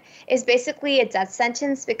ship is basically a death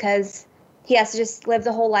sentence because he has to just live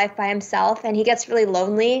the whole life by himself, and he gets really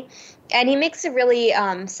lonely. And he makes a really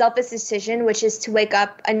selfish decision, which is to wake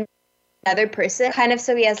up another person, kind of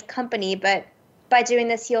so he has company. But by doing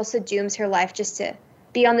this, he also dooms her life just to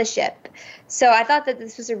be on the ship. So I thought that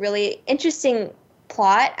this was a really interesting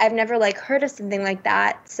plot. I've never like heard of something like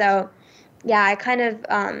that. So yeah, I kind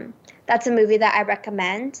of that's a movie that I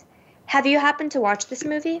recommend. Have you happened to watch this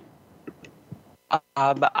movie?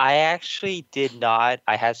 I actually did not.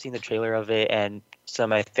 I have seen the trailer of it, and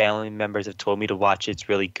some of my family members have told me to watch it. It's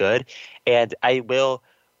really good, and I will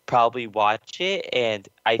probably watch it. And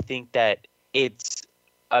I think that it's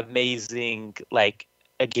amazing. Like,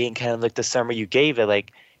 again, kind of like the summary you gave it.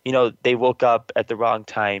 Like, you know, they woke up at the wrong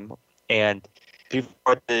time, and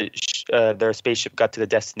before their spaceship got to the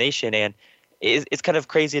destination, and it's kind of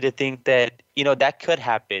crazy to think that, you know, that could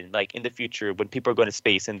happen like in the future when people are going to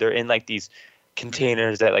space and they're in like these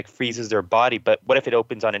containers that like freezes their body. But what if it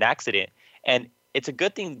opens on an accident? And it's a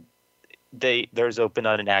good thing theirs open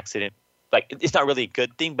on an accident. Like, it's not really a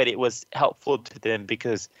good thing, but it was helpful to them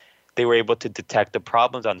because they were able to detect the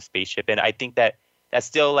problems on the spaceship. And I think that that's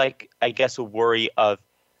still like, I guess, a worry of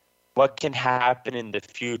what can happen in the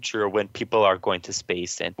future when people are going to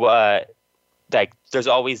space. And like there's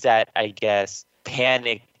always that, I guess,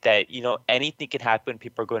 panic that, you know, anything can happen when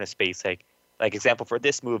people are going to space. Like example for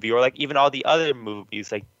this movie, or like even all the other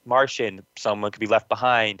movies, like Martian, someone could be left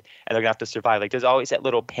behind and they're gonna have to survive. Like, there's always that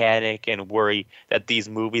little panic and worry that these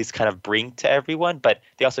movies kind of bring to everyone, but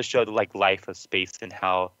they also show the like life of space and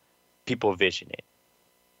how people vision it.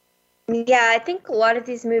 Yeah, I think a lot of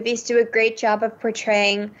these movies do a great job of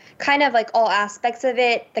portraying kind of like all aspects of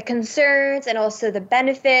it, the concerns and also the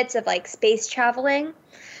benefits of like space traveling.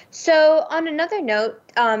 So on another note,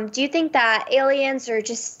 do you think that aliens or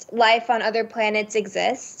just life on other planets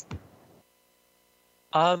exist?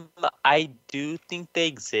 I do think they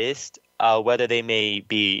exist, whether they may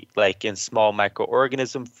be like in small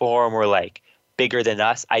microorganism form or like bigger than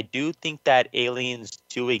us. I do think that aliens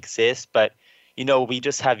do exist, but, you know, we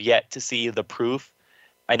just have yet to see the proof.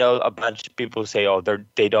 I know a bunch of people say, oh,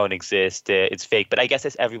 they don't exist, it's fake, but I guess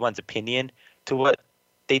it's everyone's opinion to what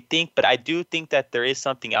they think. But I do think that there is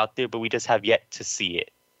something out there, but we just have yet to see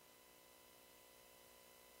it.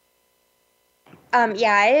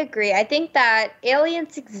 Yeah, I agree. I think that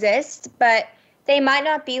aliens exist, but they might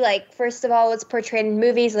not be like, first of all, what's portrayed in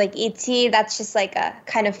movies like E.T. That's just like a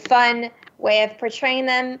kind of fun way of portraying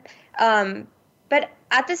them. But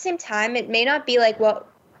at the same time, it may not be like what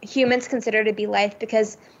humans consider to be life,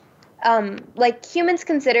 because like humans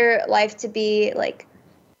consider life to be like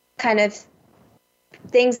kind of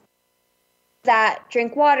things that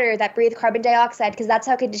drink water, that breathe carbon dioxide, because that's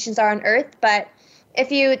how conditions are on Earth. But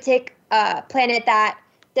if you take a planet that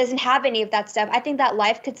doesn't have any of that stuff, I think that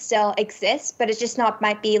life could still exist, but it's just not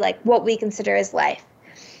might be like what we consider as life,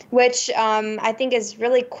 which I think is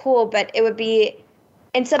really cool. But it would be,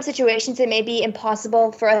 in some situations, it may be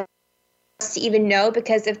impossible for us to even know,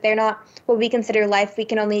 because if they're not what we consider life, we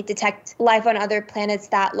can only detect life on other planets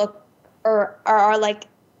that look or are like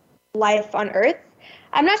life on Earth.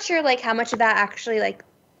 I'm not sure like how much of that actually like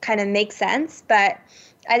kind of makes sense, but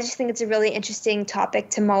I just think it's a really interesting topic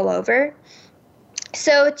to mull over.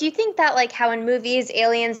 So do you think that like how in movies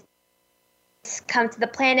aliens come to the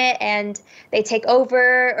planet and they take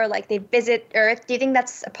over, or like they visit Earth, do you think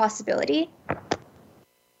that's a possibility?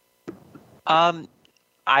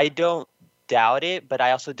 I don't doubt it, but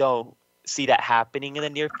I also don't see that happening in the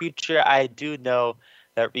near future. I do know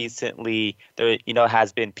that recently there, you know,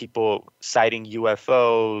 has been people citing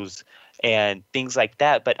UFOs and things like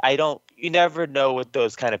that, but you never know with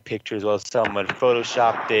those kind of pictures, well, someone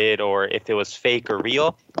photoshopped it or if it was fake or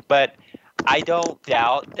real. But I don't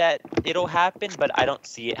doubt that it'll happen, but I don't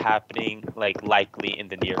see it happening like likely in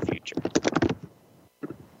the near future.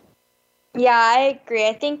 Yeah, I agree.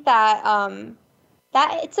 I think that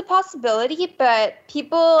that it's a possibility, but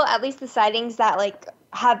people, at least the sightings that like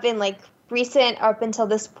have been like recent up until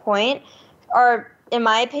this point, are, in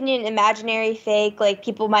my opinion, imaginary, fake. Like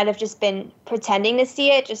people might have just been pretending to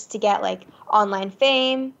see it just to get like online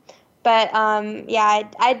fame. But yeah,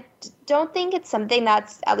 I don't think it's something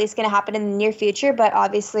that's at least going to happen in the near future. But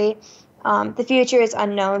obviously, the future is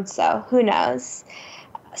unknown, so who knows?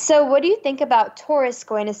 So, what do you think about tourists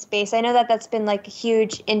going to space? I know that that's been like a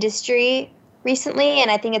huge industry recently, and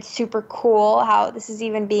I think it's super cool how this is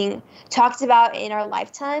even being talked about in our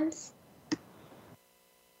lifetimes.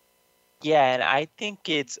 Yeah, and I think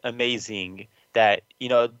it's amazing that,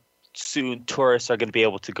 soon tourists are going to be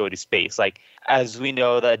able to go to space. Like, as we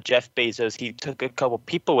know that Jeff Bezos, he took a couple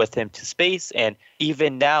people with him to space. And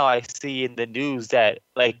even now I see in the news that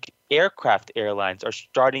like aircraft airlines are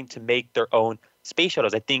starting to make their own space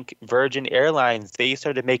shuttles. I think Virgin Airlines, they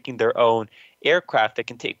started making their own aircraft that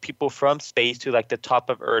can take people from space to like the top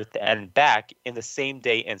of Earth and back in the same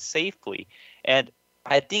day and safely. And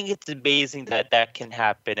I think it's amazing that that can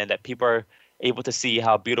happen and that people are able to see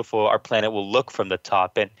how beautiful our planet will look from the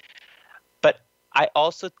top. But I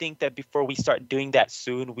also think that before we start doing that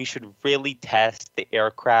soon, we should really test the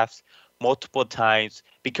aircrafts multiple times.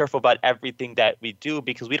 Be careful about everything that we do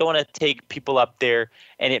because we don't want to take people up there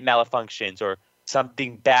and it malfunctions or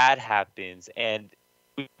something bad happens. And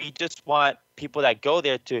we just want people that go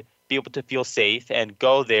there to be able to feel safe and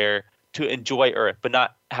go there to enjoy Earth, but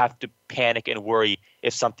not have to panic and worry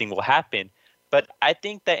if something will happen. But I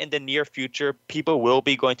think that in the near future, people will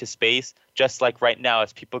be going to space, just like right now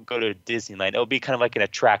as people go to Disneyland. It'll be kind of like an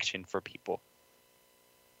attraction for people.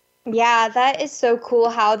 Yeah, that is so cool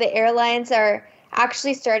how the airlines are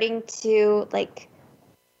actually starting to like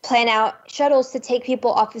plan out shuttles to take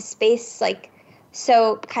people off of space like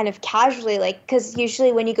so kind of casually, like because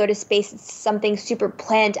usually when you go to space it's something super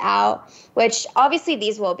planned out, which obviously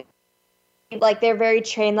these will be. Like they're very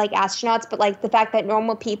trained like astronauts, but like the fact that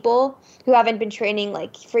normal people who haven't been training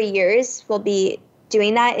like for years will be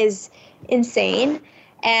doing that is insane.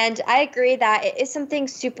 And I agree that it is something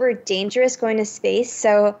super dangerous going to space.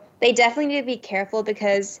 So they definitely need to be careful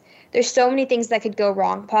because there's so many things that could go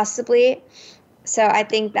wrong possibly. So I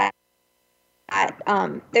think that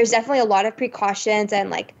there's definitely a lot of precautions and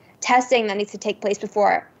like testing that needs to take place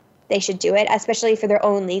before they should do it, especially for their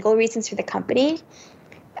own legal reasons for the company.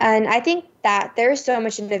 And I think that there's so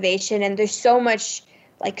much innovation and there's so much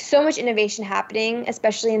innovation happening,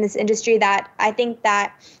 especially in this industry, that I think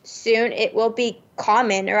that soon it will be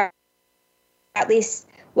common or at least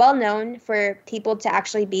well known for people to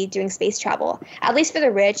actually be doing space travel, at least for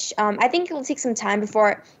the rich. I think it will take some time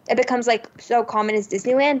before it becomes like so common as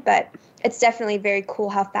Disneyland, but it's definitely very cool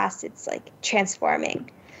how fast it's like transforming.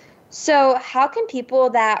 So how can people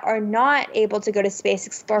that are not able to go to space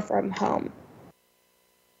explore from home?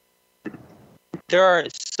 There are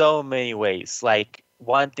so many ways. Like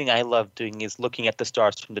one thing I love doing is looking at the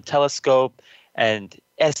stars from the telescope. And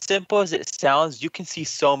as simple as it sounds, you can see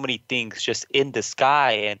so many things just in the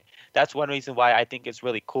sky. And that's one reason why I think it's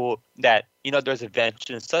really cool that, there's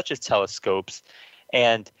inventions such as telescopes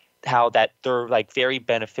and how that they're like very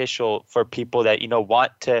beneficial for people that,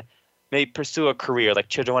 want to maybe pursue a career, like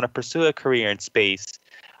children want to pursue a career in space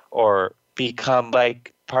or become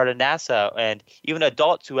like part of NASA, and even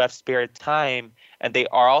adults who have spare time and they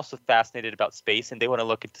are also fascinated about space and they want to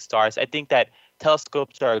look at the stars. I think that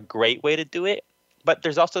telescopes are a great way to do it, but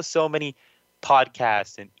there's also so many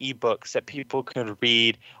podcasts and ebooks that people can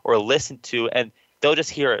read or listen to, and they'll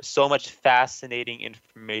just hear so much fascinating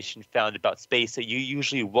information found about space that you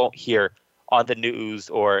usually won't hear on the news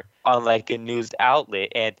or on like a news outlet.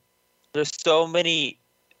 And there's so many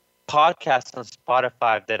podcasts on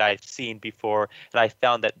Spotify that I've seen before and I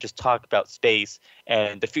found that just talk about space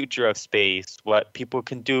and the future of space, what people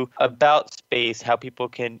can do about space, how people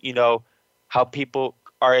can, how people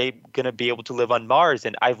are going to be able to live on Mars.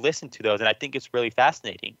 And I've listened to those and I think it's really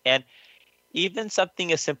fascinating. And even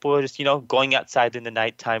something as simple as, going outside in the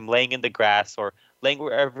nighttime, laying in the grass or laying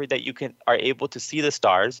wherever that you are able to see the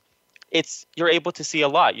stars. You're able to see a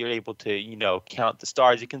lot. You're able to, count the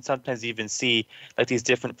stars. You can sometimes even see like these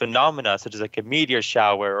different phenomena, such as like a meteor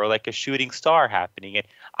shower or like a shooting star happening. And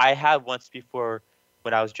I have once before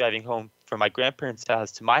when I was driving home from my grandparents'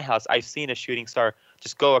 house to my house, I've seen a shooting star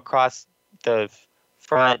just go across the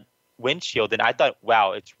front windshield. And I thought,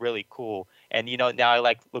 wow, it's really cool. And, now I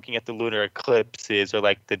like looking at the lunar eclipses or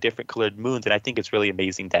like the different colored moons. And I think it's really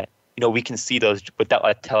amazing that, we can see those without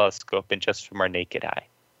a telescope and just from our naked eye.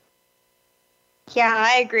 Yeah,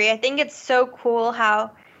 I agree. I think it's so cool how,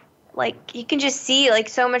 like, you can just see, like,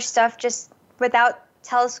 so much stuff just without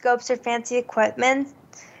telescopes or fancy equipment.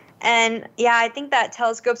 And yeah, I think that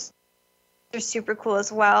telescopes are super cool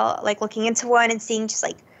as well, like looking into one and seeing just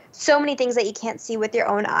like so many things that you can't see with your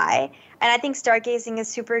own eye. And I think stargazing is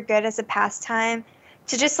super good as a pastime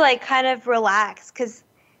to just like kind of relax, because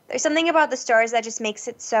there's something about the stars that just makes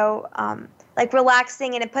it so like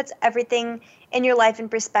relaxing, and it puts everything in your life in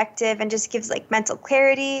perspective and just gives like mental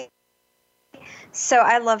clarity. So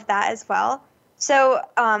I love that as well. So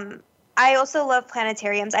I also love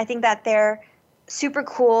planetariums. I think that they're super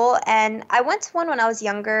cool, and I went to one when I was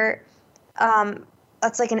younger.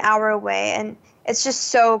 That's like an hour away, and it's just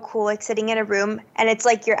so cool, like sitting in a room and it's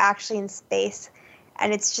like you're actually in space,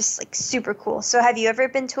 and it's just like super cool. So have you ever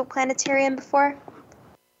been to a planetarium before?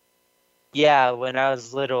 Yeah, when I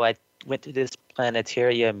was little, I went to this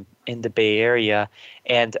planetarium in the Bay Area,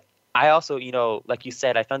 and I also, like you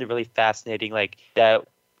said, I found it really fascinating, like that,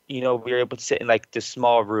 we were able to sit in like this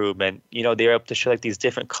small room, and, they were able to show like these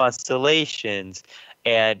different constellations,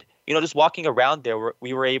 and, just walking around there,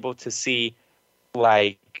 we were able to see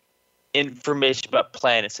like information about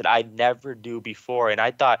planets that I never knew before. And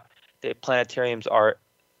I thought that planetariums are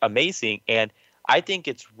amazing. And I think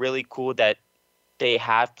it's really cool that they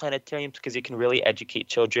have planetariums, because you can really educate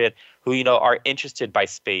children who, are interested by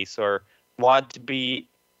space or want to be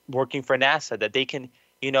working for NASA, that they can,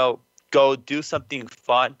 go do something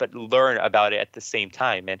fun, but learn about it at the same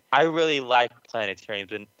time. And I really like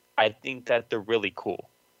planetariums, and I think that they're really cool.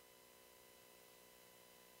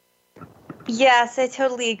 Yes, I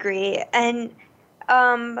totally agree. And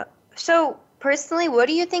so personally, what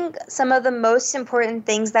do you think some of the most important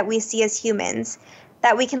things that we see as humans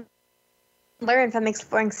that we can learn from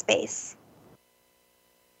exploring space?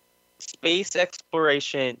 Space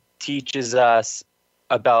exploration teaches us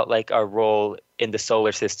about like our role in the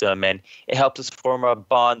solar system, and it helps us form a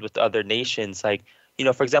bond with other nations. Like,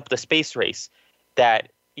 for example, the space race that,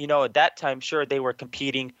 at that time, sure, they were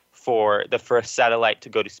competing for the first satellite to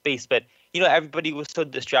go to space, but everybody was so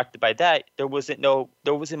distracted by that. There wasn't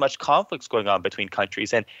much conflicts going on between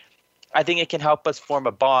countries. And I think it can help us form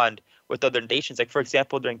a bond with other nations. Like, for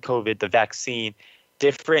example, during COVID, the vaccine,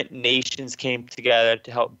 different nations came together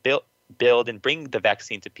to help build and bring the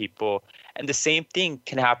vaccine to people. And the same thing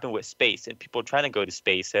can happen with space and people trying to go to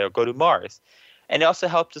space or go to Mars. And it also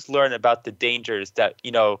helps us learn about the dangers that,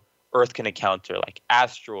 Earth can encounter, like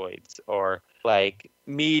asteroids or like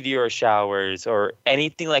meteor showers or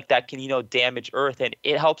anything like that can, damage Earth. And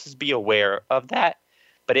it helps us be aware of that.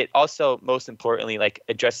 But it also, most importantly, like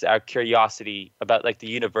addresses our curiosity about like the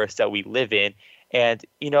universe that we live in. And,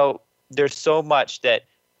 there's so much that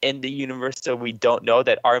in the universe that we don't know,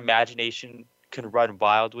 that our imagination can run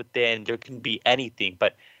wild within. There can be anything.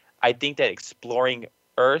 But I think that exploring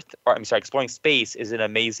space is an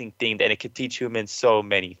amazing thing, and it can teach humans so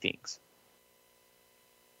many things.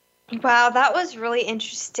 Wow, that was really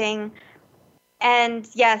interesting. And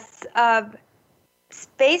yes,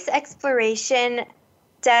 space exploration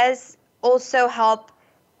does also help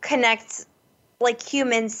connect like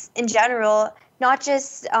humans in general, not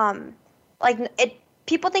just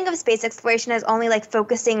people think of space exploration as only like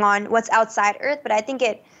focusing on what's outside Earth, but I think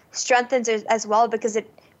it strengthens it as well, because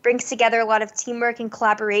it brings together a lot of teamwork and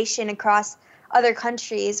collaboration across other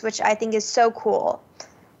countries, which I think is so cool.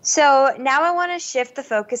 So now I want to shift the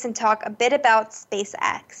focus and talk a bit about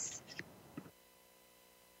SpaceX.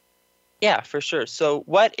 Yeah, for sure. So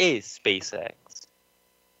what is SpaceX?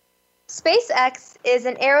 SpaceX is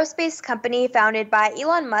an aerospace company founded by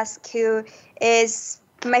Elon Musk, who is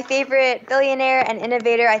my favorite billionaire and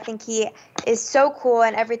innovator. I think he is so cool,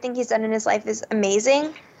 and everything he's done in his life is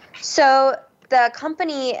amazing. So the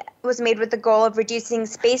company was made with the goal of reducing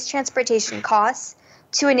space transportation costs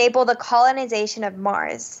to enable the colonization of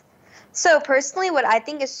Mars. So personally, what I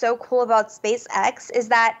think is so cool about SpaceX is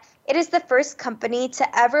that it is the first company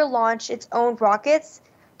to ever launch its own rockets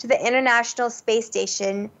to the International Space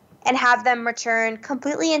Station and have them return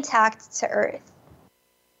completely intact to Earth.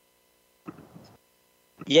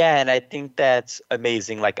 Yeah, and I think that's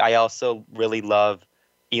amazing. Like, I also really love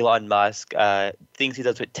Elon Musk, things he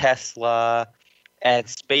does with Tesla and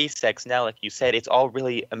SpaceX. Now, like you said, it's all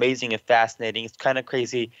really amazing and fascinating. It's kind of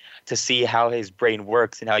crazy to see how his brain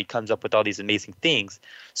works and how he comes up with all these amazing things.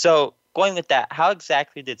 So going with that, how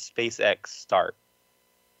exactly did SpaceX start?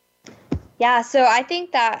 Yeah, so I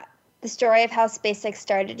think that the story of how SpaceX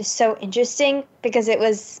started is so interesting because it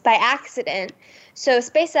was by accident. So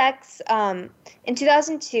SpaceX, in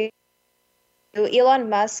 2002, Elon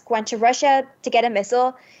Musk went to Russia to get a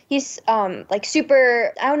missile. He's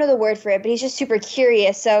super, I don't know the word for it, but he's just super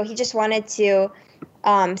curious. So he just wanted to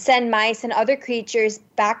send mice and other creatures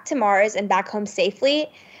back to Mars and back home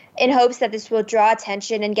safely. in hopes that this will draw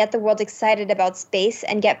attention and get the world excited about space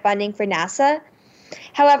and get funding for NASA.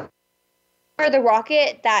 However, the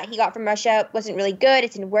rocket that he got from Russia wasn't really good.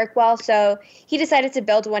 It didn't work well, so he decided to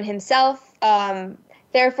build one himself,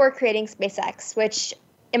 therefore creating SpaceX, which,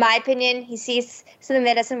 in my opinion, he sees something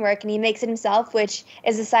that doesn't work and he makes it himself, which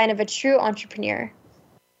is a sign of a true entrepreneur.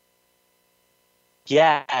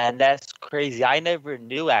 Yeah, and that's crazy. I never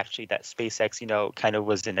knew actually that SpaceX, kind of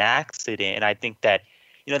was an accident. And I think that,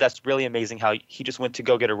 that's really amazing how he just went to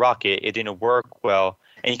go get a rocket. It didn't work well.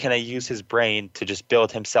 And he kind of used his brain to just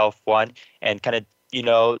build himself one and kind of,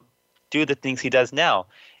 do the things he does now.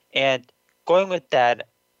 And going with that,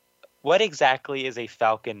 what exactly is a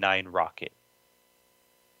Falcon 9 rocket?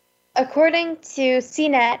 According to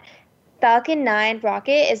CNET, Falcon 9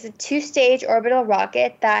 rocket is a two-stage orbital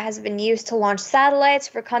rocket that has been used to launch satellites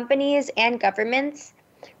for companies and governments,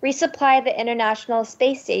 resupply the International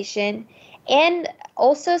Space Station, and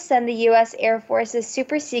also send the U.S. Air Force's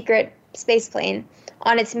super-secret spaceplane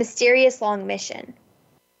on its mysterious long mission.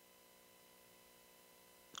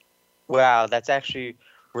 Wow, that's actually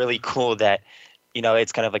really cool that,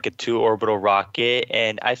 it's kind of like a two-orbital rocket.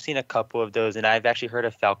 And I've seen a couple of those, and I've actually heard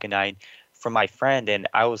of Falcon 9 from my friend, and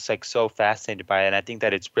I was so fascinated by it. And I think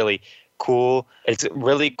that it's really cool. It's a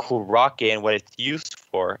really cool rocket and what it's used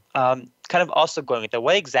for. Kind of also going with that,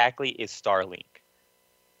 what exactly is Starlink?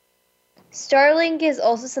 Starlink is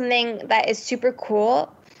also something that is super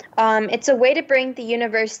cool. It's a way to bring the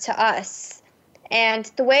universe to us. And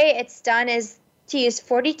the way it's done is to use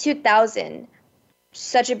 42,000,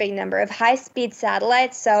 such a big number, of high-speed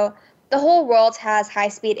satellites. So the whole world has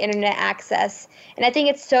high-speed internet access. And I think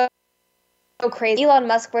it's so crazy. Elon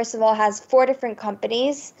Musk, first of all, has 4 different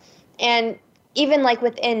companies. And even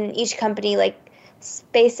within each company,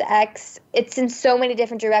 SpaceX, it's in so many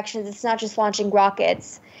different directions. It's not just launching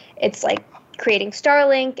rockets. It's creating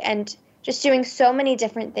Starlink and just doing so many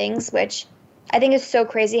different things, which I think is so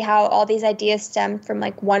crazy how all these ideas stem from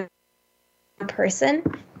one person.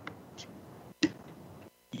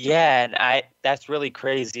 Yeah, and that's really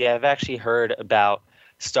crazy. I've actually heard about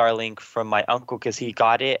Starlink from my uncle because he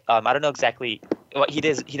got it. I don't know exactly what he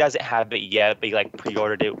does. He doesn't have it yet, but he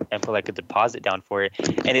pre-ordered it and put a deposit down for it.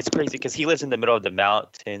 And it's crazy because he lives in the middle of the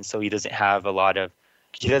mountains, so he doesn't have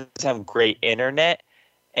great internet.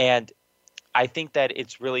 And I think that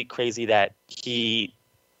it's really crazy that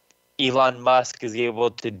Elon Musk is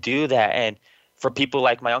able to do that. And for people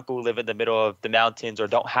like my uncle who live in the middle of the mountains or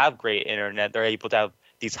don't have great internet, they're able to have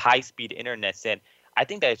these high-speed internets. And I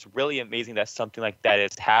think that it's really amazing that something like that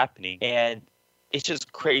is happening. And it's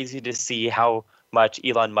just crazy to see how much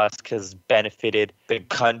Elon Musk has benefited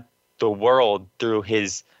the world through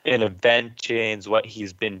his inventions, what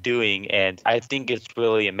he's been doing. And I think it's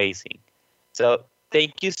really amazing. So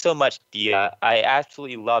thank you so much, Dia. I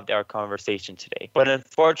absolutely loved our conversation today. But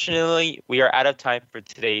unfortunately, we are out of time for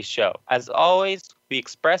today's show. As always, we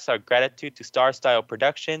express our gratitude to Star Style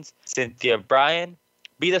Productions, Cynthia Bryan,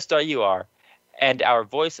 Be the Star You Are, and our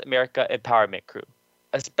Voice America Empowerment crew,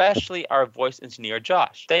 especially our voice engineer,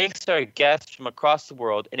 Josh. Thanks to our guests from across the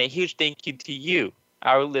world, and a huge thank you to you,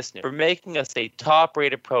 our listener, for making us a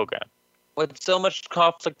top-rated program. With so much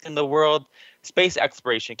conflict in the world, space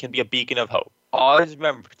exploration can be a beacon of hope. Always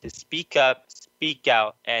remember to speak up, speak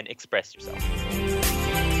out, and express yourself.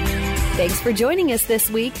 Thanks for joining us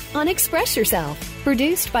this week on Express Yourself,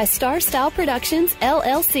 produced by Star Style Productions,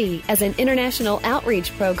 LLC, as an international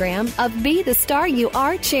outreach program of Be the Star You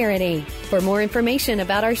Are charity. For more information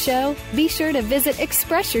about our show, be sure to visit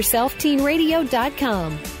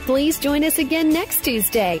ExpressYourselfTeenRadio.com. Please join us again next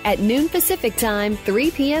Tuesday at noon Pacific Time,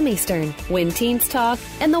 3 p.m. Eastern, when teens talk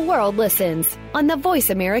and the world listens, on the Voice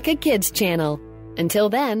America Kids channel. Until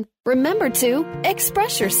then, remember to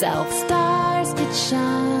express yourself. Stars could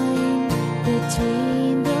shine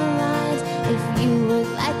between the lines if you would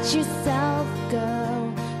let yourself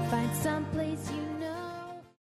go. Find someplace you